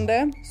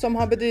ärende som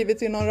har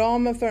bedrivits inom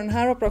ramen för den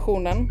här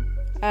operationen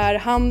är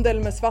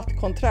handel med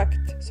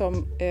svartkontrakt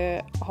som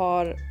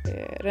har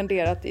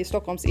renderat i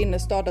Stockholms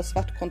innerstad där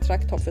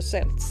svartkontrakt har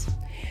försäljts.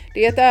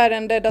 Det är ett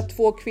ärende där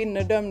 2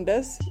 kvinnor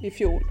dömdes i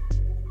fjol.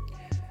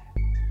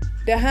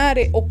 Det här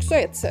är också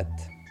ett sätt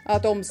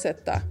att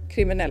omsätta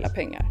kriminella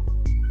pengar.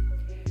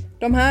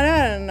 De här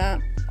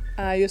ärendena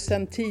är ju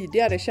sedan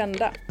tidigare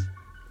kända.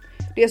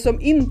 Det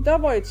som inte har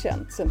varit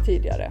känt sedan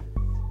tidigare,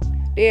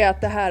 det är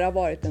att det här har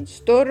varit en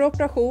större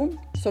operation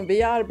som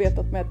vi har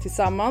arbetat med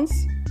tillsammans,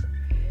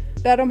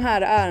 där de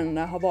här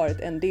ärendena har varit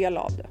en del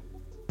av det.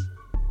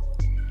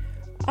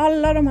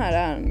 Alla de här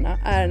ärendena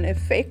är en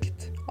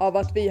effekt av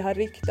att vi har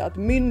riktat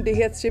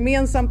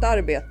myndighetsgemensamt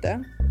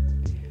arbete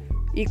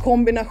i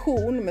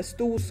kombination med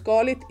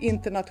storskaligt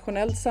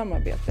internationellt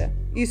samarbete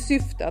i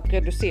syfte att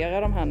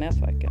reducera de här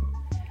nätverken.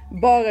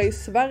 Bara i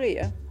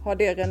Sverige har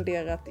det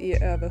renderat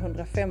i över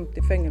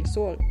 150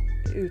 fängelseår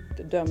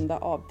utdömda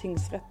av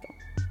tingsrätten.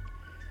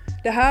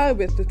 Det här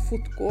arbetet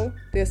fortgår.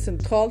 Det är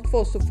centralt för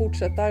oss att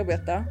fortsätta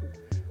arbeta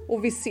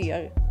och vi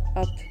ser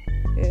att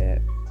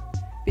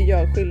vi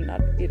gör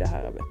skillnad i det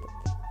här arbetet.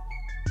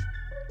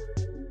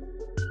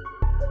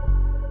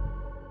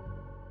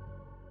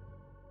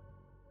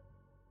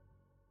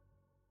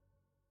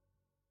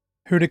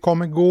 Hur det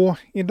kommer gå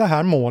i det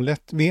här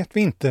målet vet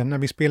vi inte när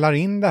vi spelar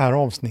in det här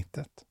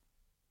avsnittet.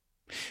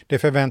 Det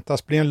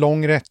förväntas bli en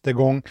lång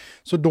rättegång,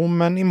 så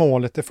domen i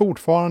målet är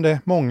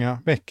fortfarande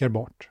många veckor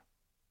bort.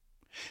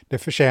 Det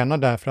förtjänar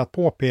därför att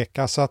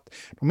påpekas att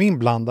de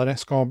inblandade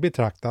ska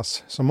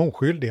betraktas som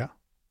oskyldiga.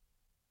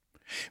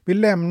 Vi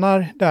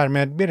lämnar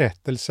därmed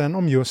berättelsen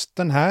om just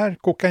den här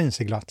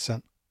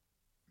kokainseglatsen.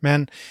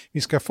 Men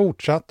vi ska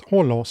fortsatt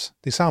hålla oss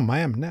till samma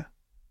ämne.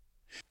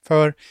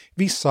 För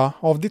vissa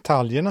av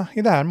detaljerna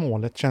i det här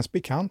målet känns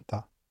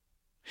bekanta.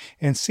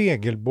 En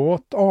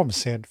segelbåt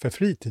avsedd för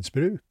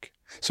fritidsbruk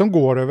som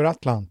går över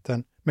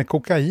Atlanten med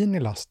kokain i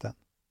lasten.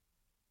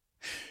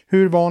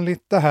 Hur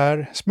vanligt det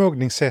här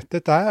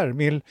smugglingssättet är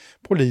vill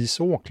polis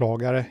och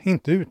åklagare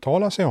inte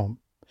uttala sig om,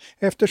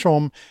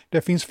 eftersom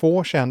det finns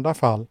få kända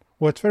fall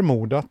och ett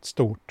förmodat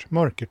stort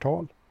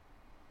mörkertal.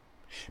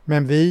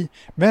 Men vi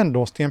vände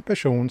oss till en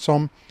person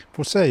som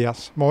får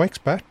sägas vara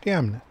expert i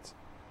ämnet.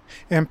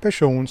 En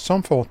person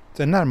som fått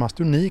en närmast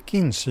unik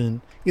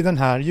insyn i den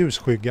här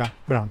ljusskygga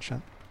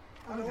branschen.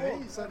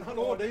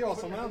 Hallå, det är jag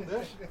som är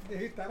Anders. Det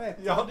hittade rätt.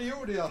 Ja, det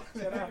gjorde jag.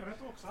 Det är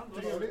också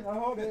Anders.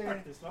 Ja, det är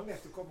faktiskt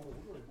lätt att komma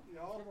ihåg.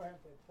 Ja, det var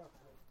helt rätt.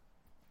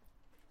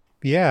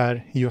 Vi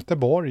är i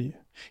Göteborg,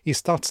 i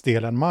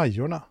stadsdelen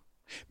Majorna,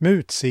 med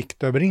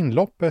utsikt över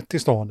inloppet till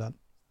staden.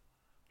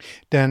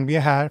 Den vi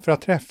är här för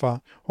att träffa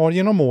har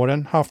genom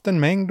åren haft en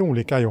mängd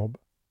olika jobb.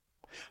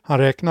 Han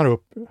räknar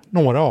upp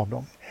några av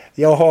dem.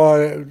 Jag har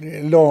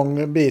en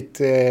lång bit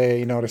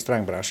inom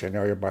restaurangbranschen.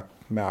 Jag har jobbat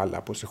med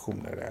alla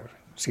positioner där.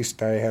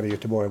 Sista här i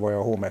Göteborg var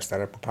jag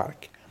hovmästare på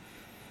park.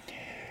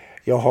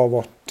 Jag har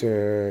varit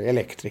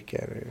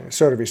elektriker,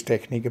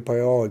 servicetekniker på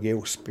AG i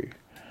Osby.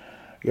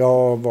 Jag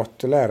har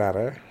varit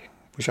lärare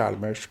på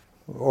Chalmers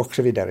och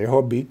så vidare. Jag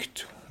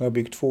har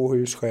byggt 2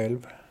 hus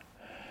själv.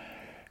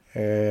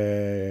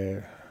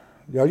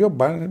 Jag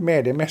jobbar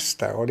med det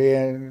mesta och det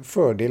är en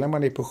fördel när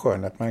man är på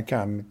sjön att man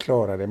kan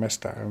klara det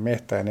mesta.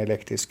 Mäta en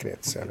elektrisk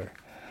krets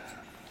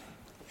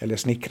eller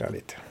snickra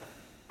lite.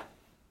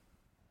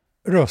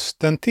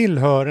 Rösten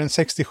tillhör en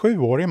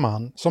 67-årig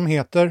man som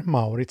heter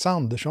Maurits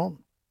Andersson.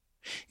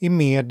 I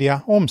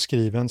media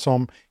omskriven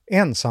som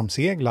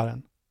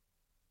ensamseglaren.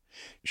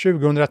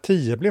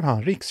 2010 blev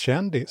han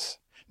rikskändis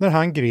när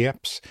han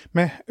greps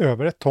med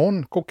över 1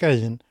 ton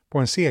kokain på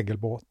en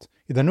segelbåt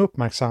i den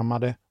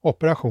uppmärksammade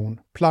Operation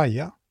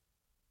Playa.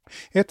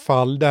 Ett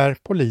fall där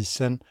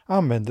polisen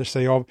använder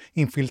sig av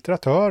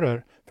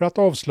infiltratörer för att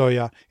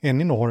avslöja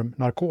en enorm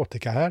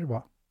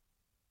narkotikahärva.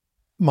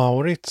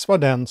 Maurits var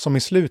den som i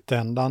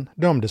slutändan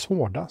dömdes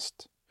hårdast.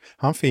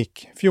 Han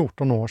fick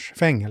 14 års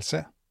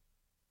fängelse.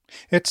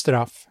 Ett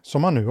straff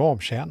som han nu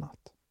avtjänat.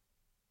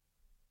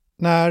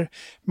 När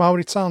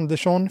Maurits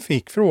Andersson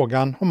fick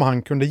frågan om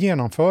han kunde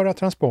genomföra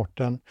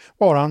transporten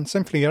var han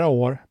sedan flera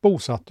år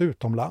bosatt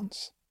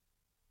utomlands.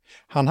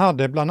 Han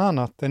hade bland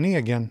annat en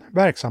egen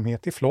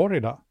verksamhet i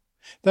Florida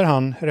där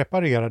han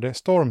reparerade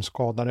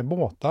stormskadade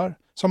båtar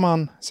som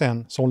han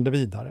sen sålde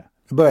vidare.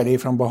 Jag började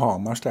från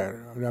Bahamas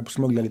där. Jag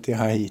smugglade lite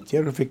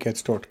haitier och fick ett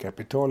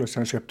startkapital och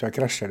sen köpte jag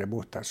kraschade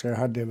båtar. Så jag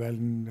hade väl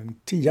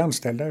 10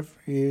 anställda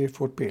i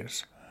Fort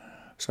Pierce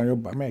som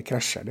jobbar med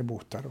kraschade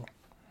båtar då.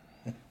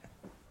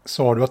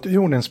 Sa du att du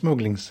gjorde en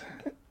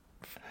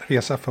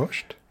smugglingsresa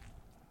först?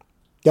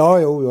 Ja,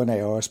 jag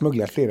har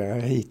smugglat flera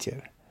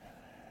haitier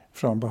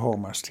från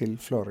Bahamas till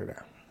Florida.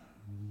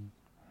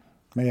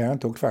 Men jag har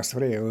inte åkt fast för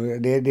det.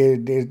 Och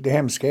det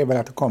hemska är väl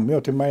att kommer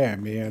jag till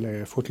Miami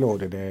eller Fort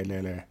Lauderdale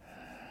eller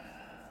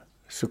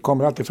så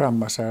kommer alltid fram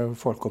massa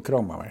folk och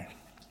kramar mig.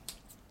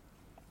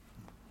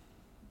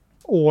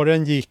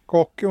 Åren gick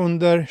och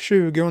under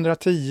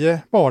 2010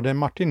 var det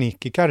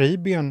Martinique i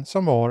Karibien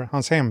som var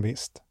hans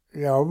hemvist.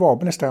 Jag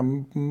var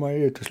nästan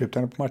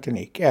uteslutande på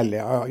Martinique.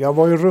 Eller jag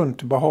var ju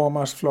runt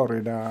Bahamas,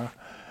 Florida.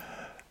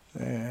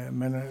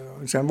 Men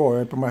sen var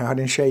jag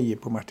hade en tjej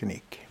på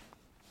Martinique.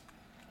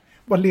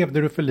 Vad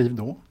levde du för liv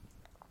då?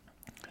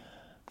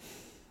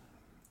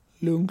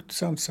 Lugnt,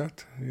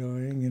 sansat.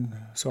 Jag är ingen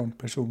sån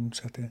person.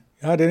 Så att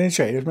jag hade en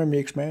tjej som jag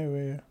umgicks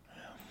med.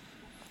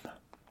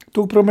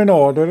 Tog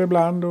promenader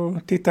ibland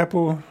och tittade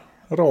på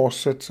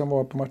raset som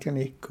var på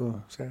Martinique. Och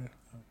så här.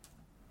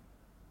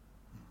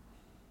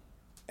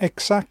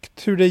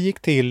 Exakt hur det gick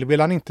till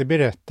vill han inte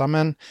berätta,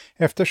 men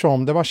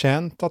eftersom det var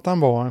känt att han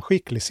var en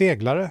skicklig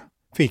seglare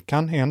fick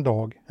han en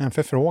dag en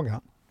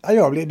förfrågan.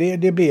 Ja,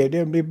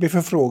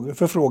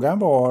 förfrågan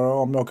var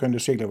om jag kunde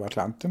segla över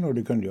Atlanten och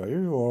det kunde jag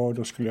ju och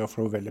då skulle jag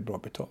få väldigt bra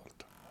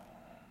betalt.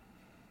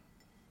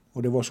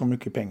 Och det var så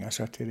mycket pengar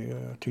så att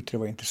jag tyckte det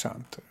var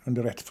intressant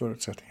under rätt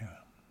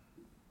förutsättningar.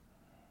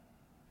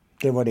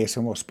 Det var det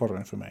som var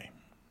sporren för mig.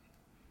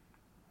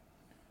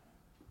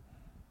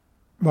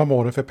 Vad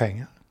var det för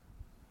pengar?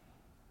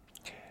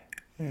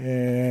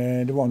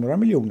 Det var några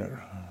miljoner.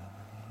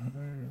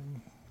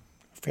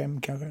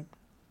 5 kanske.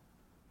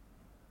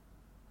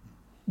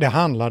 Det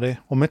handlade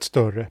om ett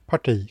större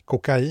parti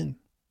kokain.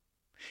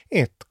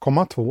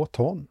 1,2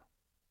 ton.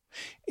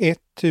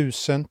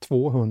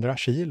 1200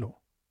 kilo.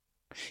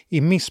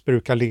 I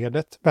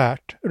missbrukarledet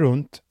värt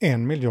runt 1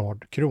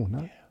 miljard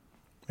kronor.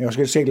 Men jag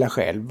skulle segla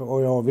själv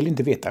och jag vill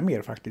inte veta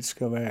mer faktiskt,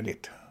 ska jag vara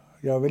ärligt.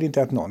 Jag vill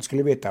inte att någon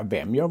skulle veta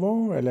vem jag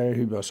var eller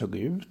hur jag såg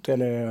ut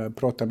eller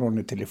prata med någon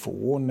i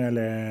telefon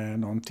eller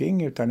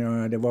någonting,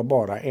 utan det var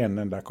bara en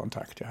enda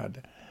kontakt jag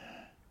hade.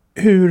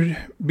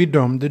 Hur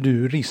bedömde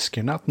du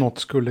risken att något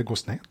skulle gå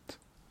snett?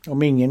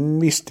 Om ingen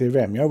visste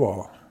vem jag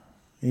var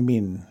i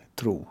min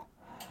tro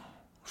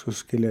så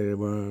skulle det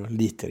vara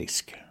lite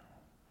risk.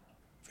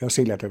 För jag har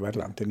seglat över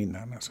Atlanten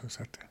innan. Alltså,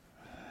 så att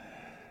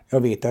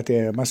jag vet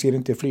att man ser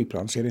inte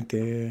flygplan, ser inte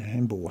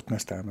en båt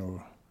nästan. Och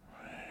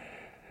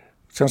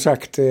som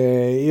sagt,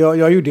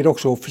 jag gjorde det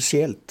också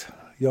officiellt.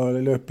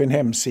 Jag la upp en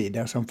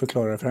hemsida som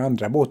förklarade för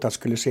andra båtar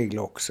skulle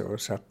segla också.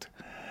 Så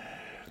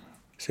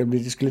det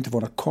skulle inte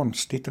vara något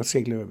konstigt att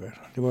segla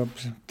över. Det var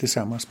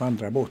tillsammans med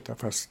andra båtar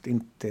fast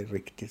inte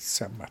riktigt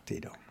samma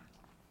tid.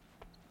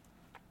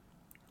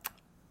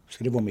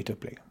 Så det var mitt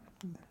upplägg.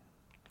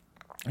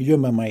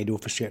 Gömma mig i det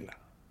officiella.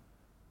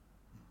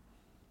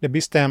 Det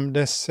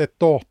bestämdes ett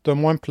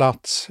datum och en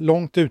plats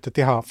långt ute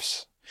till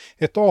havs.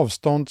 Ett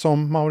avstånd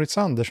som Maurits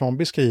Andersson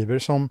beskriver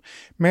som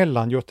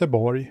mellan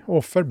Göteborg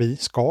och förbi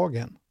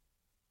Skagen.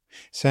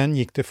 Sen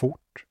gick det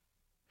fort.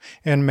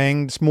 En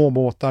mängd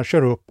småbåtar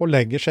kör upp och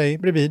lägger sig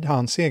bredvid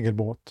hans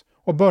segelbåt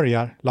och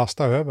börjar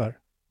lasta över.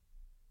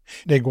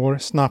 Det går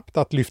snabbt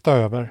att lyfta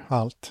över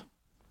allt.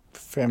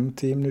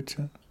 5-10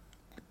 minuter.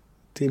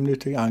 10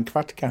 minuter, en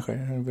kvart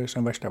kanske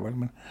som värsta var.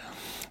 Men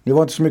det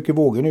var inte så mycket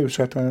vågor nu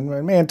så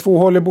att två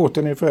håller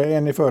båten,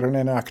 en i fören,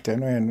 en i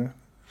akten och en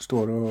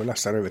står och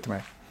lastar över till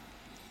mig.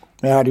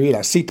 Men jag hade ju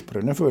hela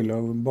sittbrunnen full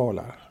av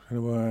balar.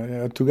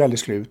 Jag tog aldrig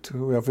slut. Det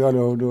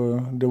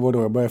var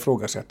då jag började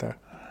ifrågasätta.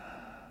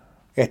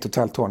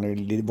 1,5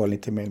 ton det var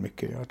lite mer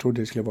mycket. Jag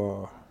trodde det skulle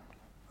vara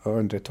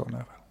under 1 ton.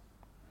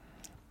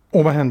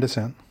 Och vad hände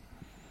sen?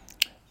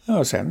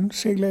 Ja, sen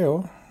seglade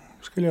jag.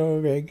 Skulle jag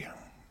iväg.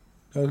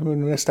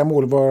 Nästa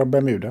mål var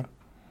Bermuda.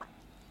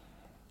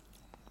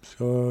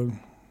 Så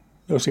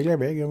jag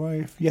seglade iväg. Det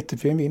var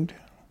jättefin vind.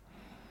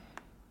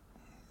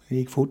 Det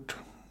gick fort.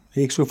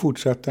 Det gick så fort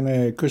så att den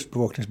här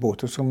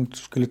kustbevakningsbåten som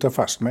skulle ta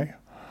fast mig,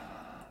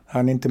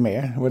 han inte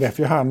med. Det var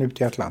därför jag hann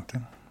ut i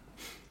Atlanten.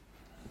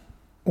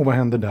 Och vad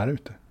hände där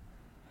ute?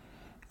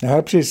 Jag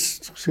hade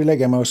precis skulle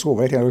lägga mig och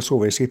sova. Jag hade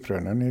sovit i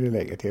sittbrunnen i det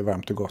läget. Det är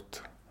varmt och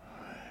gott.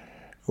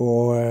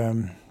 Och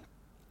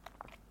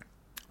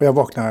jag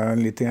vaknade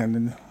lite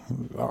grann.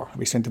 Ja,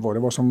 visste inte vad det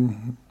var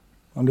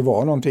om det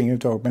var någonting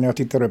utav. Men när jag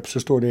tittar upp så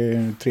står det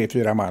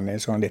 3-4 man i en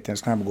sån liten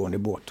snabbgående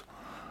båt.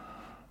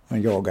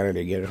 En jagare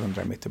ligger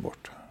 100 meter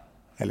bort.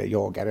 Eller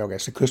jagare,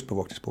 så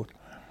kustbevakningsbåt.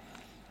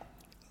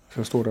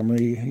 Så står de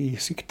i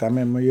sikta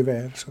med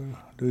gevär, så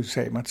då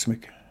säger man inte så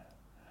mycket.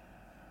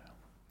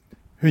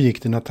 Hur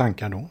gick dina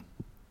tankar då?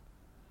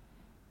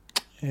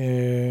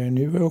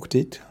 Nu har jag åkt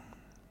dit.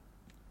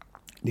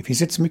 Det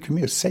finns inte så mycket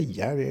mer att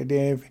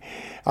säga.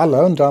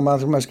 Alla undrar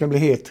om man ska bli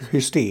helt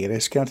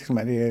hysterisk.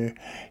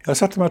 Jag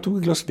satte mig och tog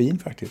ett glas vin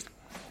faktiskt.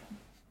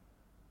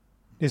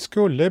 Det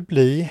skulle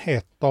bli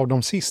ett av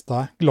de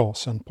sista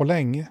glasen på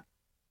länge.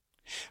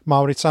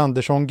 Maurits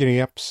Andersson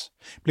greps,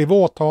 blev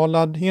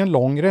åtalad i en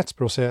lång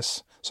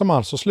rättsprocess som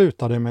alltså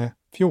slutade med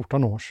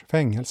 14 års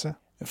fängelse.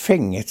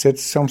 Fängelset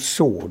som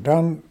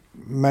sådan,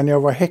 men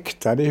jag var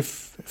häktad i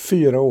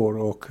 4 år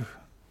och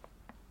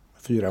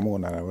 4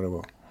 månader vad det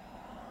var.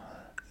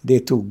 Det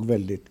tog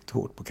väldigt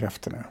hårt på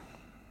krafterna.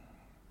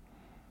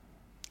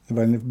 Det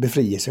var en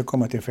befrielse att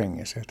komma till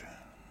fängelset.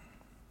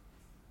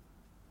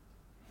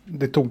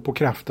 Det tog på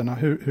krafterna.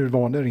 Hur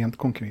var det rent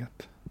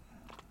konkret?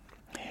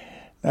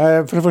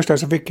 För det första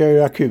så fick jag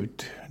ju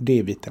akut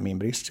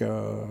D-vitaminbrist.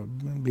 Jag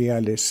blev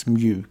alldeles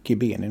mjuk i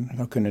benen.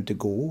 Jag kunde inte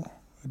gå.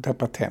 Jag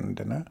tappade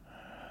tänderna.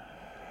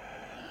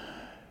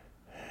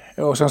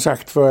 Och som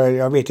sagt, för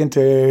jag vet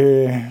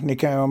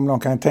inte om någon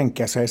kan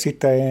tänka sig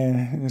sitta i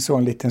en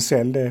sån liten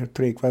cell där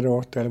 3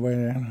 kvadrat eller vad är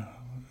det?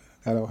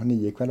 Eller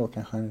 9 kvadrat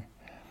kanske.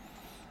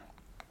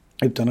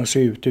 Utan att se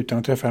ut, utan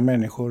att träffa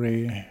människor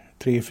i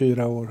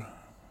 3-4 år.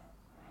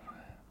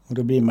 Och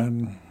då blir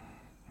man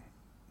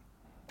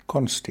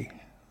konstig.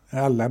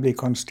 Alla blir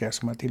konstiga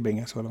som har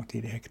tillbringat så lång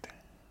tid i häkte.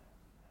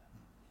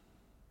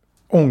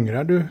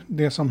 Ångrar du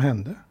det som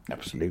hände?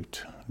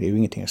 Absolut. Det är ju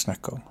ingenting att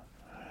snacka om.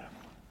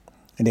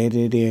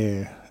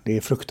 Det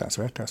är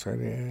fruktansvärt. Alltså.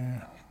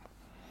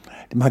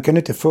 Man kan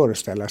inte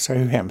föreställa sig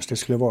hur hemskt det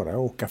skulle vara att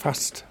åka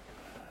fast.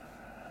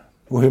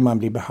 Och hur man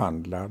blir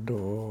behandlad.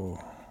 Och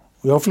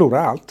jag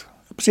förlorar allt.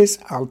 Precis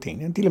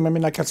allting. Till och med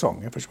mina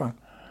kalsonger försvann.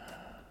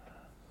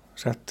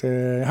 Så att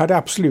jag hade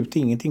absolut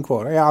ingenting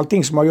kvar.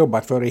 Allting som jag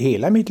jobbat för i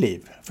hela mitt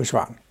liv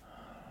försvann.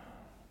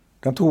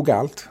 De tog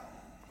allt.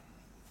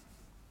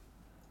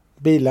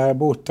 Bilar,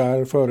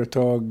 båtar,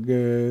 företag,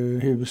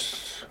 hus.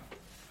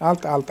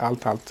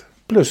 Allt.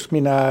 Plus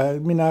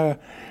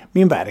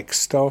min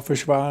verkstad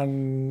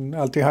försvann.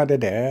 Allt jag hade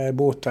där.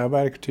 Båtar,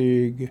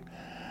 verktyg.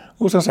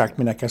 Och som sagt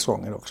mina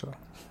kalsonger också.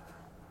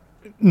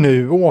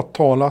 Nu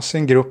åtalas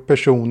en grupp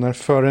personer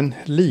för en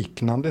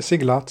liknande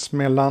seglats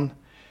mellan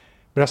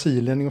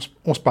Brasilien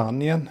och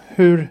Spanien.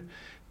 Hur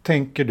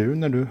tänker du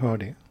när du hör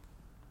det?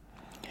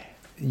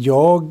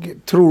 Jag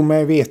tror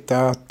mig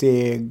veta att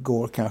det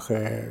går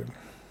kanske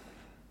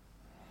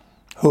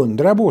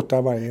 100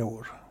 båtar varje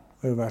år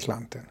över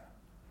Atlanten.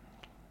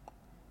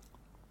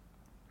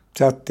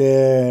 Så att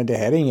det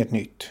här är inget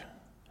nytt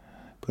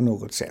på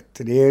något sätt.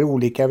 Det är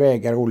olika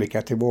vägar,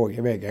 olika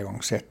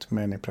tillvägagångssätt,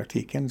 men i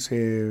praktiken så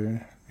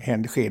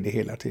sker det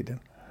hela tiden.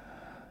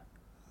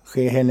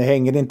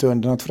 Hänger det inte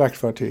under något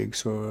fraktfartyg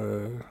så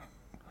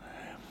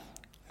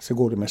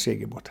går det med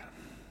segelbåtar.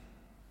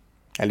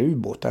 Eller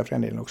ubåtar för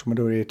en del också, men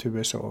då är det till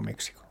USA och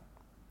Mexiko.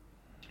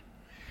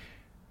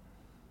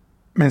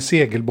 Men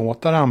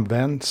segelbåtar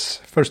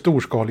används för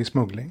storskalig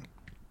smuggling?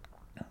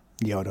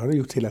 Ja, det har det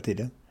gjort hela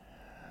tiden.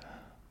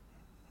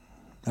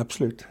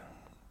 Absolut.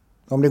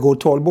 Om det går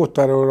 12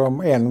 båtar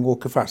och en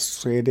åker fast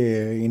så är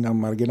det inom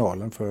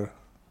marginalen för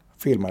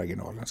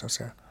felmarginalen så att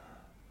säga.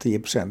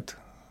 10%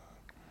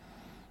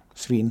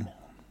 svinn.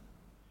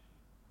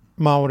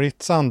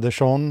 Maurits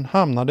Andersson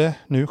hamnade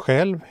nu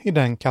själv i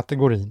den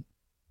kategorin.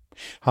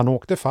 Han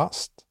åkte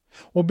fast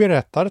och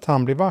berättade att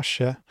han blev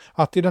varse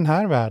att i den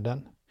här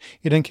världen,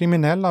 i den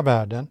kriminella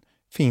världen,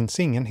 finns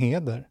ingen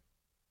heder.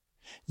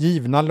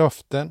 Givna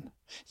löften,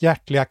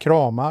 hjärtliga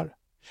kramar,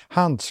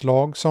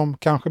 handslag som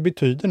kanske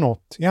betyder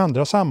något i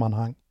andra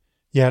sammanhang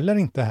gäller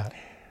inte här.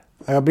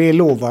 Jag blev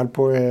lovad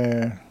på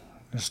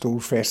en stor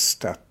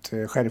fest att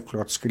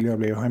självklart skulle jag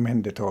bli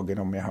omhändertagen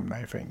om jag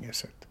hamnar i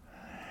fängelset.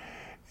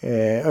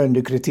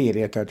 Under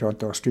kriteriet att jag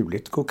inte har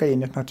stulit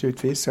kokainet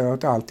naturligtvis, så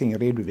att allting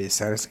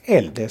redovisades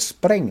eller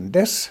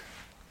sprängdes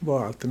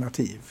var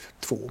alternativ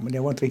 2. Men det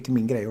var inte riktigt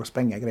min grej att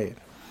spränga grejer.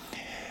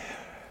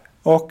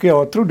 Och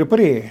jag trodde på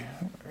det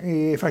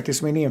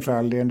faktiskt min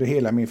enfald under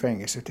hela min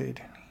fängelsetid.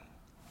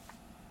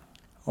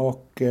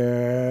 Och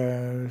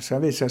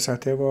sen visade det sig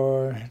att det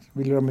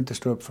ville de inte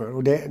stå upp för.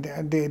 Och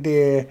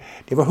det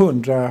var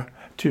 100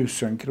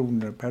 000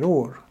 kronor per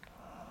år.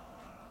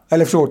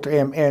 Eller förlåt,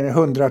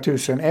 100 000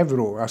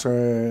 euro, alltså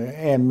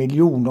 1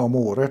 miljon om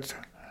året.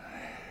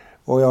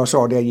 Och jag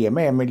sa det, ge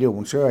mig 1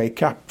 miljon så jag är i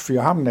kapp. För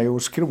jag hamnade ju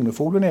hos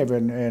kronofogden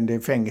även under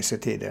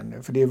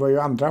fängelsetiden. För det var ju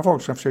andra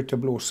folk som försökte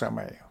blåsa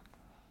mig.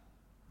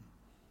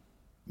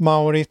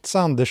 Maurits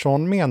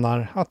Andersson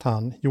menar att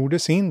han gjorde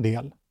sin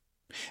del.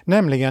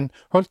 Nämligen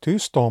höll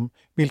tyst om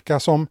vilka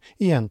som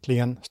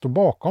egentligen stod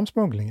bakom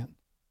smugglingen.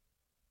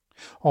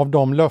 Av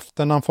de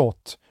löften han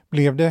fått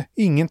blev det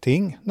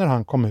ingenting när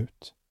han kom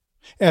ut.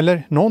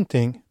 Eller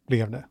någonting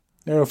blev det.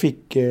 Jag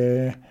fick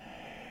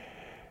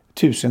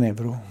 1000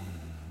 euro.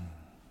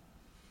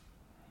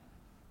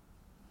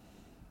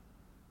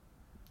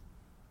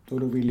 Och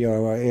då vill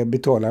jag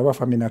betala i alla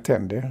fall mina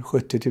tänder.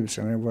 70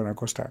 000 är vad det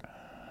kostar.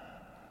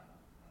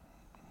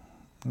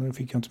 Och det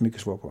fick jag inte så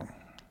mycket svar på.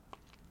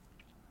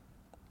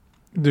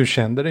 Du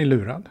kände dig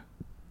lurad?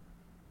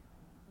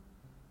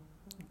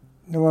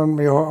 Om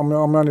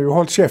jag nu har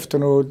hållit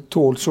käften och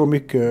tålt så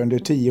mycket under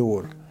 10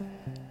 år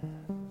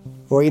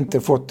och inte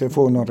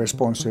få någon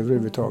respons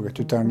överhuvudtaget,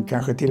 utan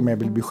kanske till och med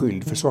bli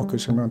beskylld för saker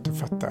som jag inte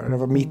fattar. Det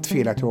var mitt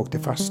fel att jag åkte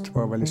fast,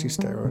 var väl det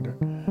sista jag hörde.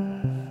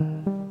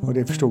 Och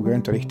det förstod jag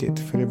inte riktigt,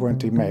 för det var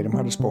inte mig de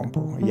hade spån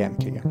på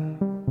egentligen.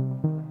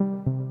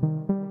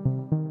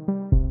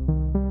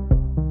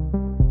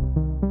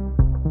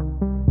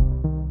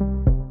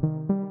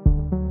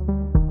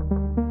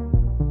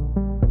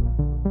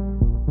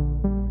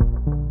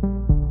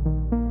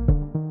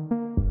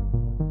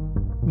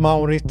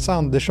 Maurits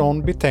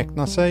Andersson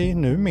betecknar sig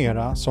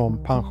numera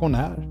som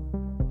pensionär.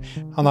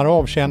 Han har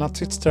avtjänat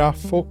sitt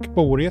straff och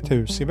bor i ett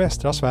hus i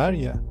västra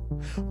Sverige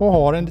och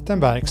har en liten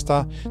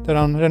verkstad där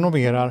han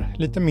renoverar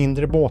lite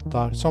mindre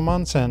båtar som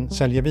han sen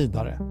säljer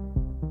vidare.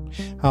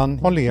 Han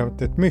har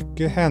levt ett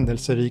mycket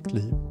händelserikt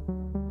liv.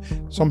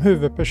 Som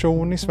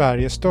huvudperson i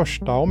Sveriges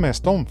största och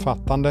mest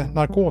omfattande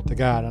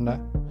narkotikaärende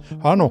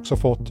har han också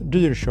fått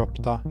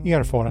dyrköpta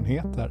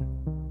erfarenheter.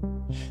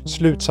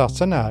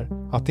 Slutsatsen är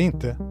att det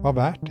inte var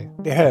värt det.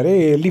 Det här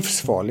är en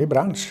livsfarlig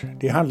bransch.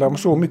 Det handlar om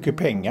så mycket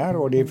pengar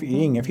och det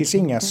finns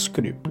inga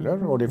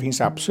skrupler och det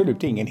finns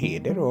absolut ingen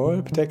heder och har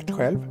upptäckt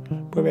själv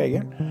på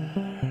vägen.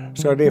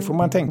 Så det får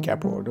man tänka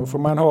på. Då får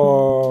man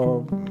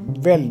ha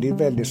väldigt,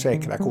 väldigt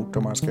säkra kort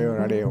om man ska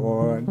göra det.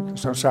 Och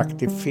som sagt,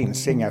 det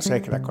finns inga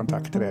säkra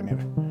kontakter där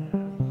nere.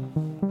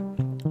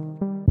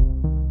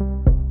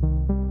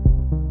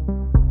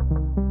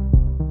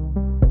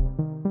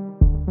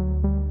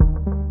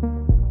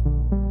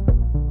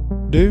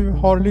 Du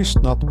har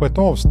lyssnat på ett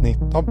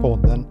avsnitt av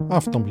podden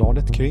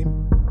Aftonbladet Krim.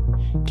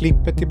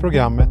 Klippet i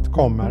programmet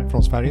kommer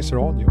från Sveriges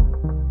Radio.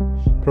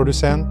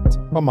 Producent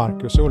var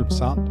Marcus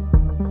Ulfsand.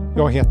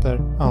 Jag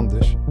heter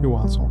Anders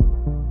Johansson.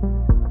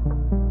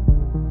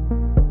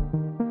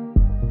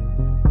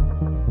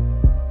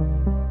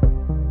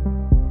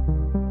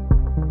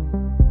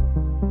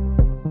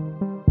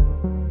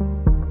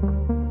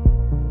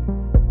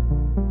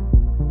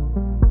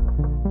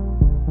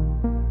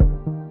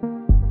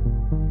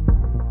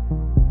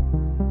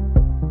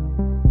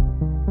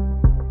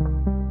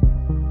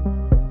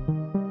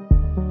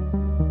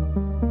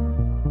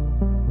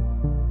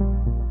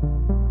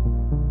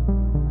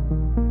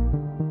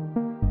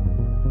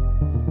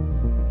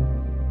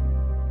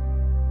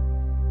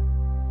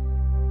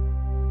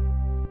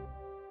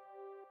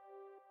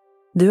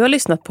 Du har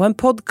lyssnat på en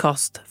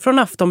podcast från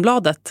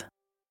Aftonbladet.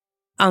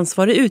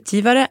 Ansvarig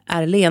utgivare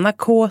är Lena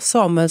K.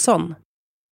 Samuelsson.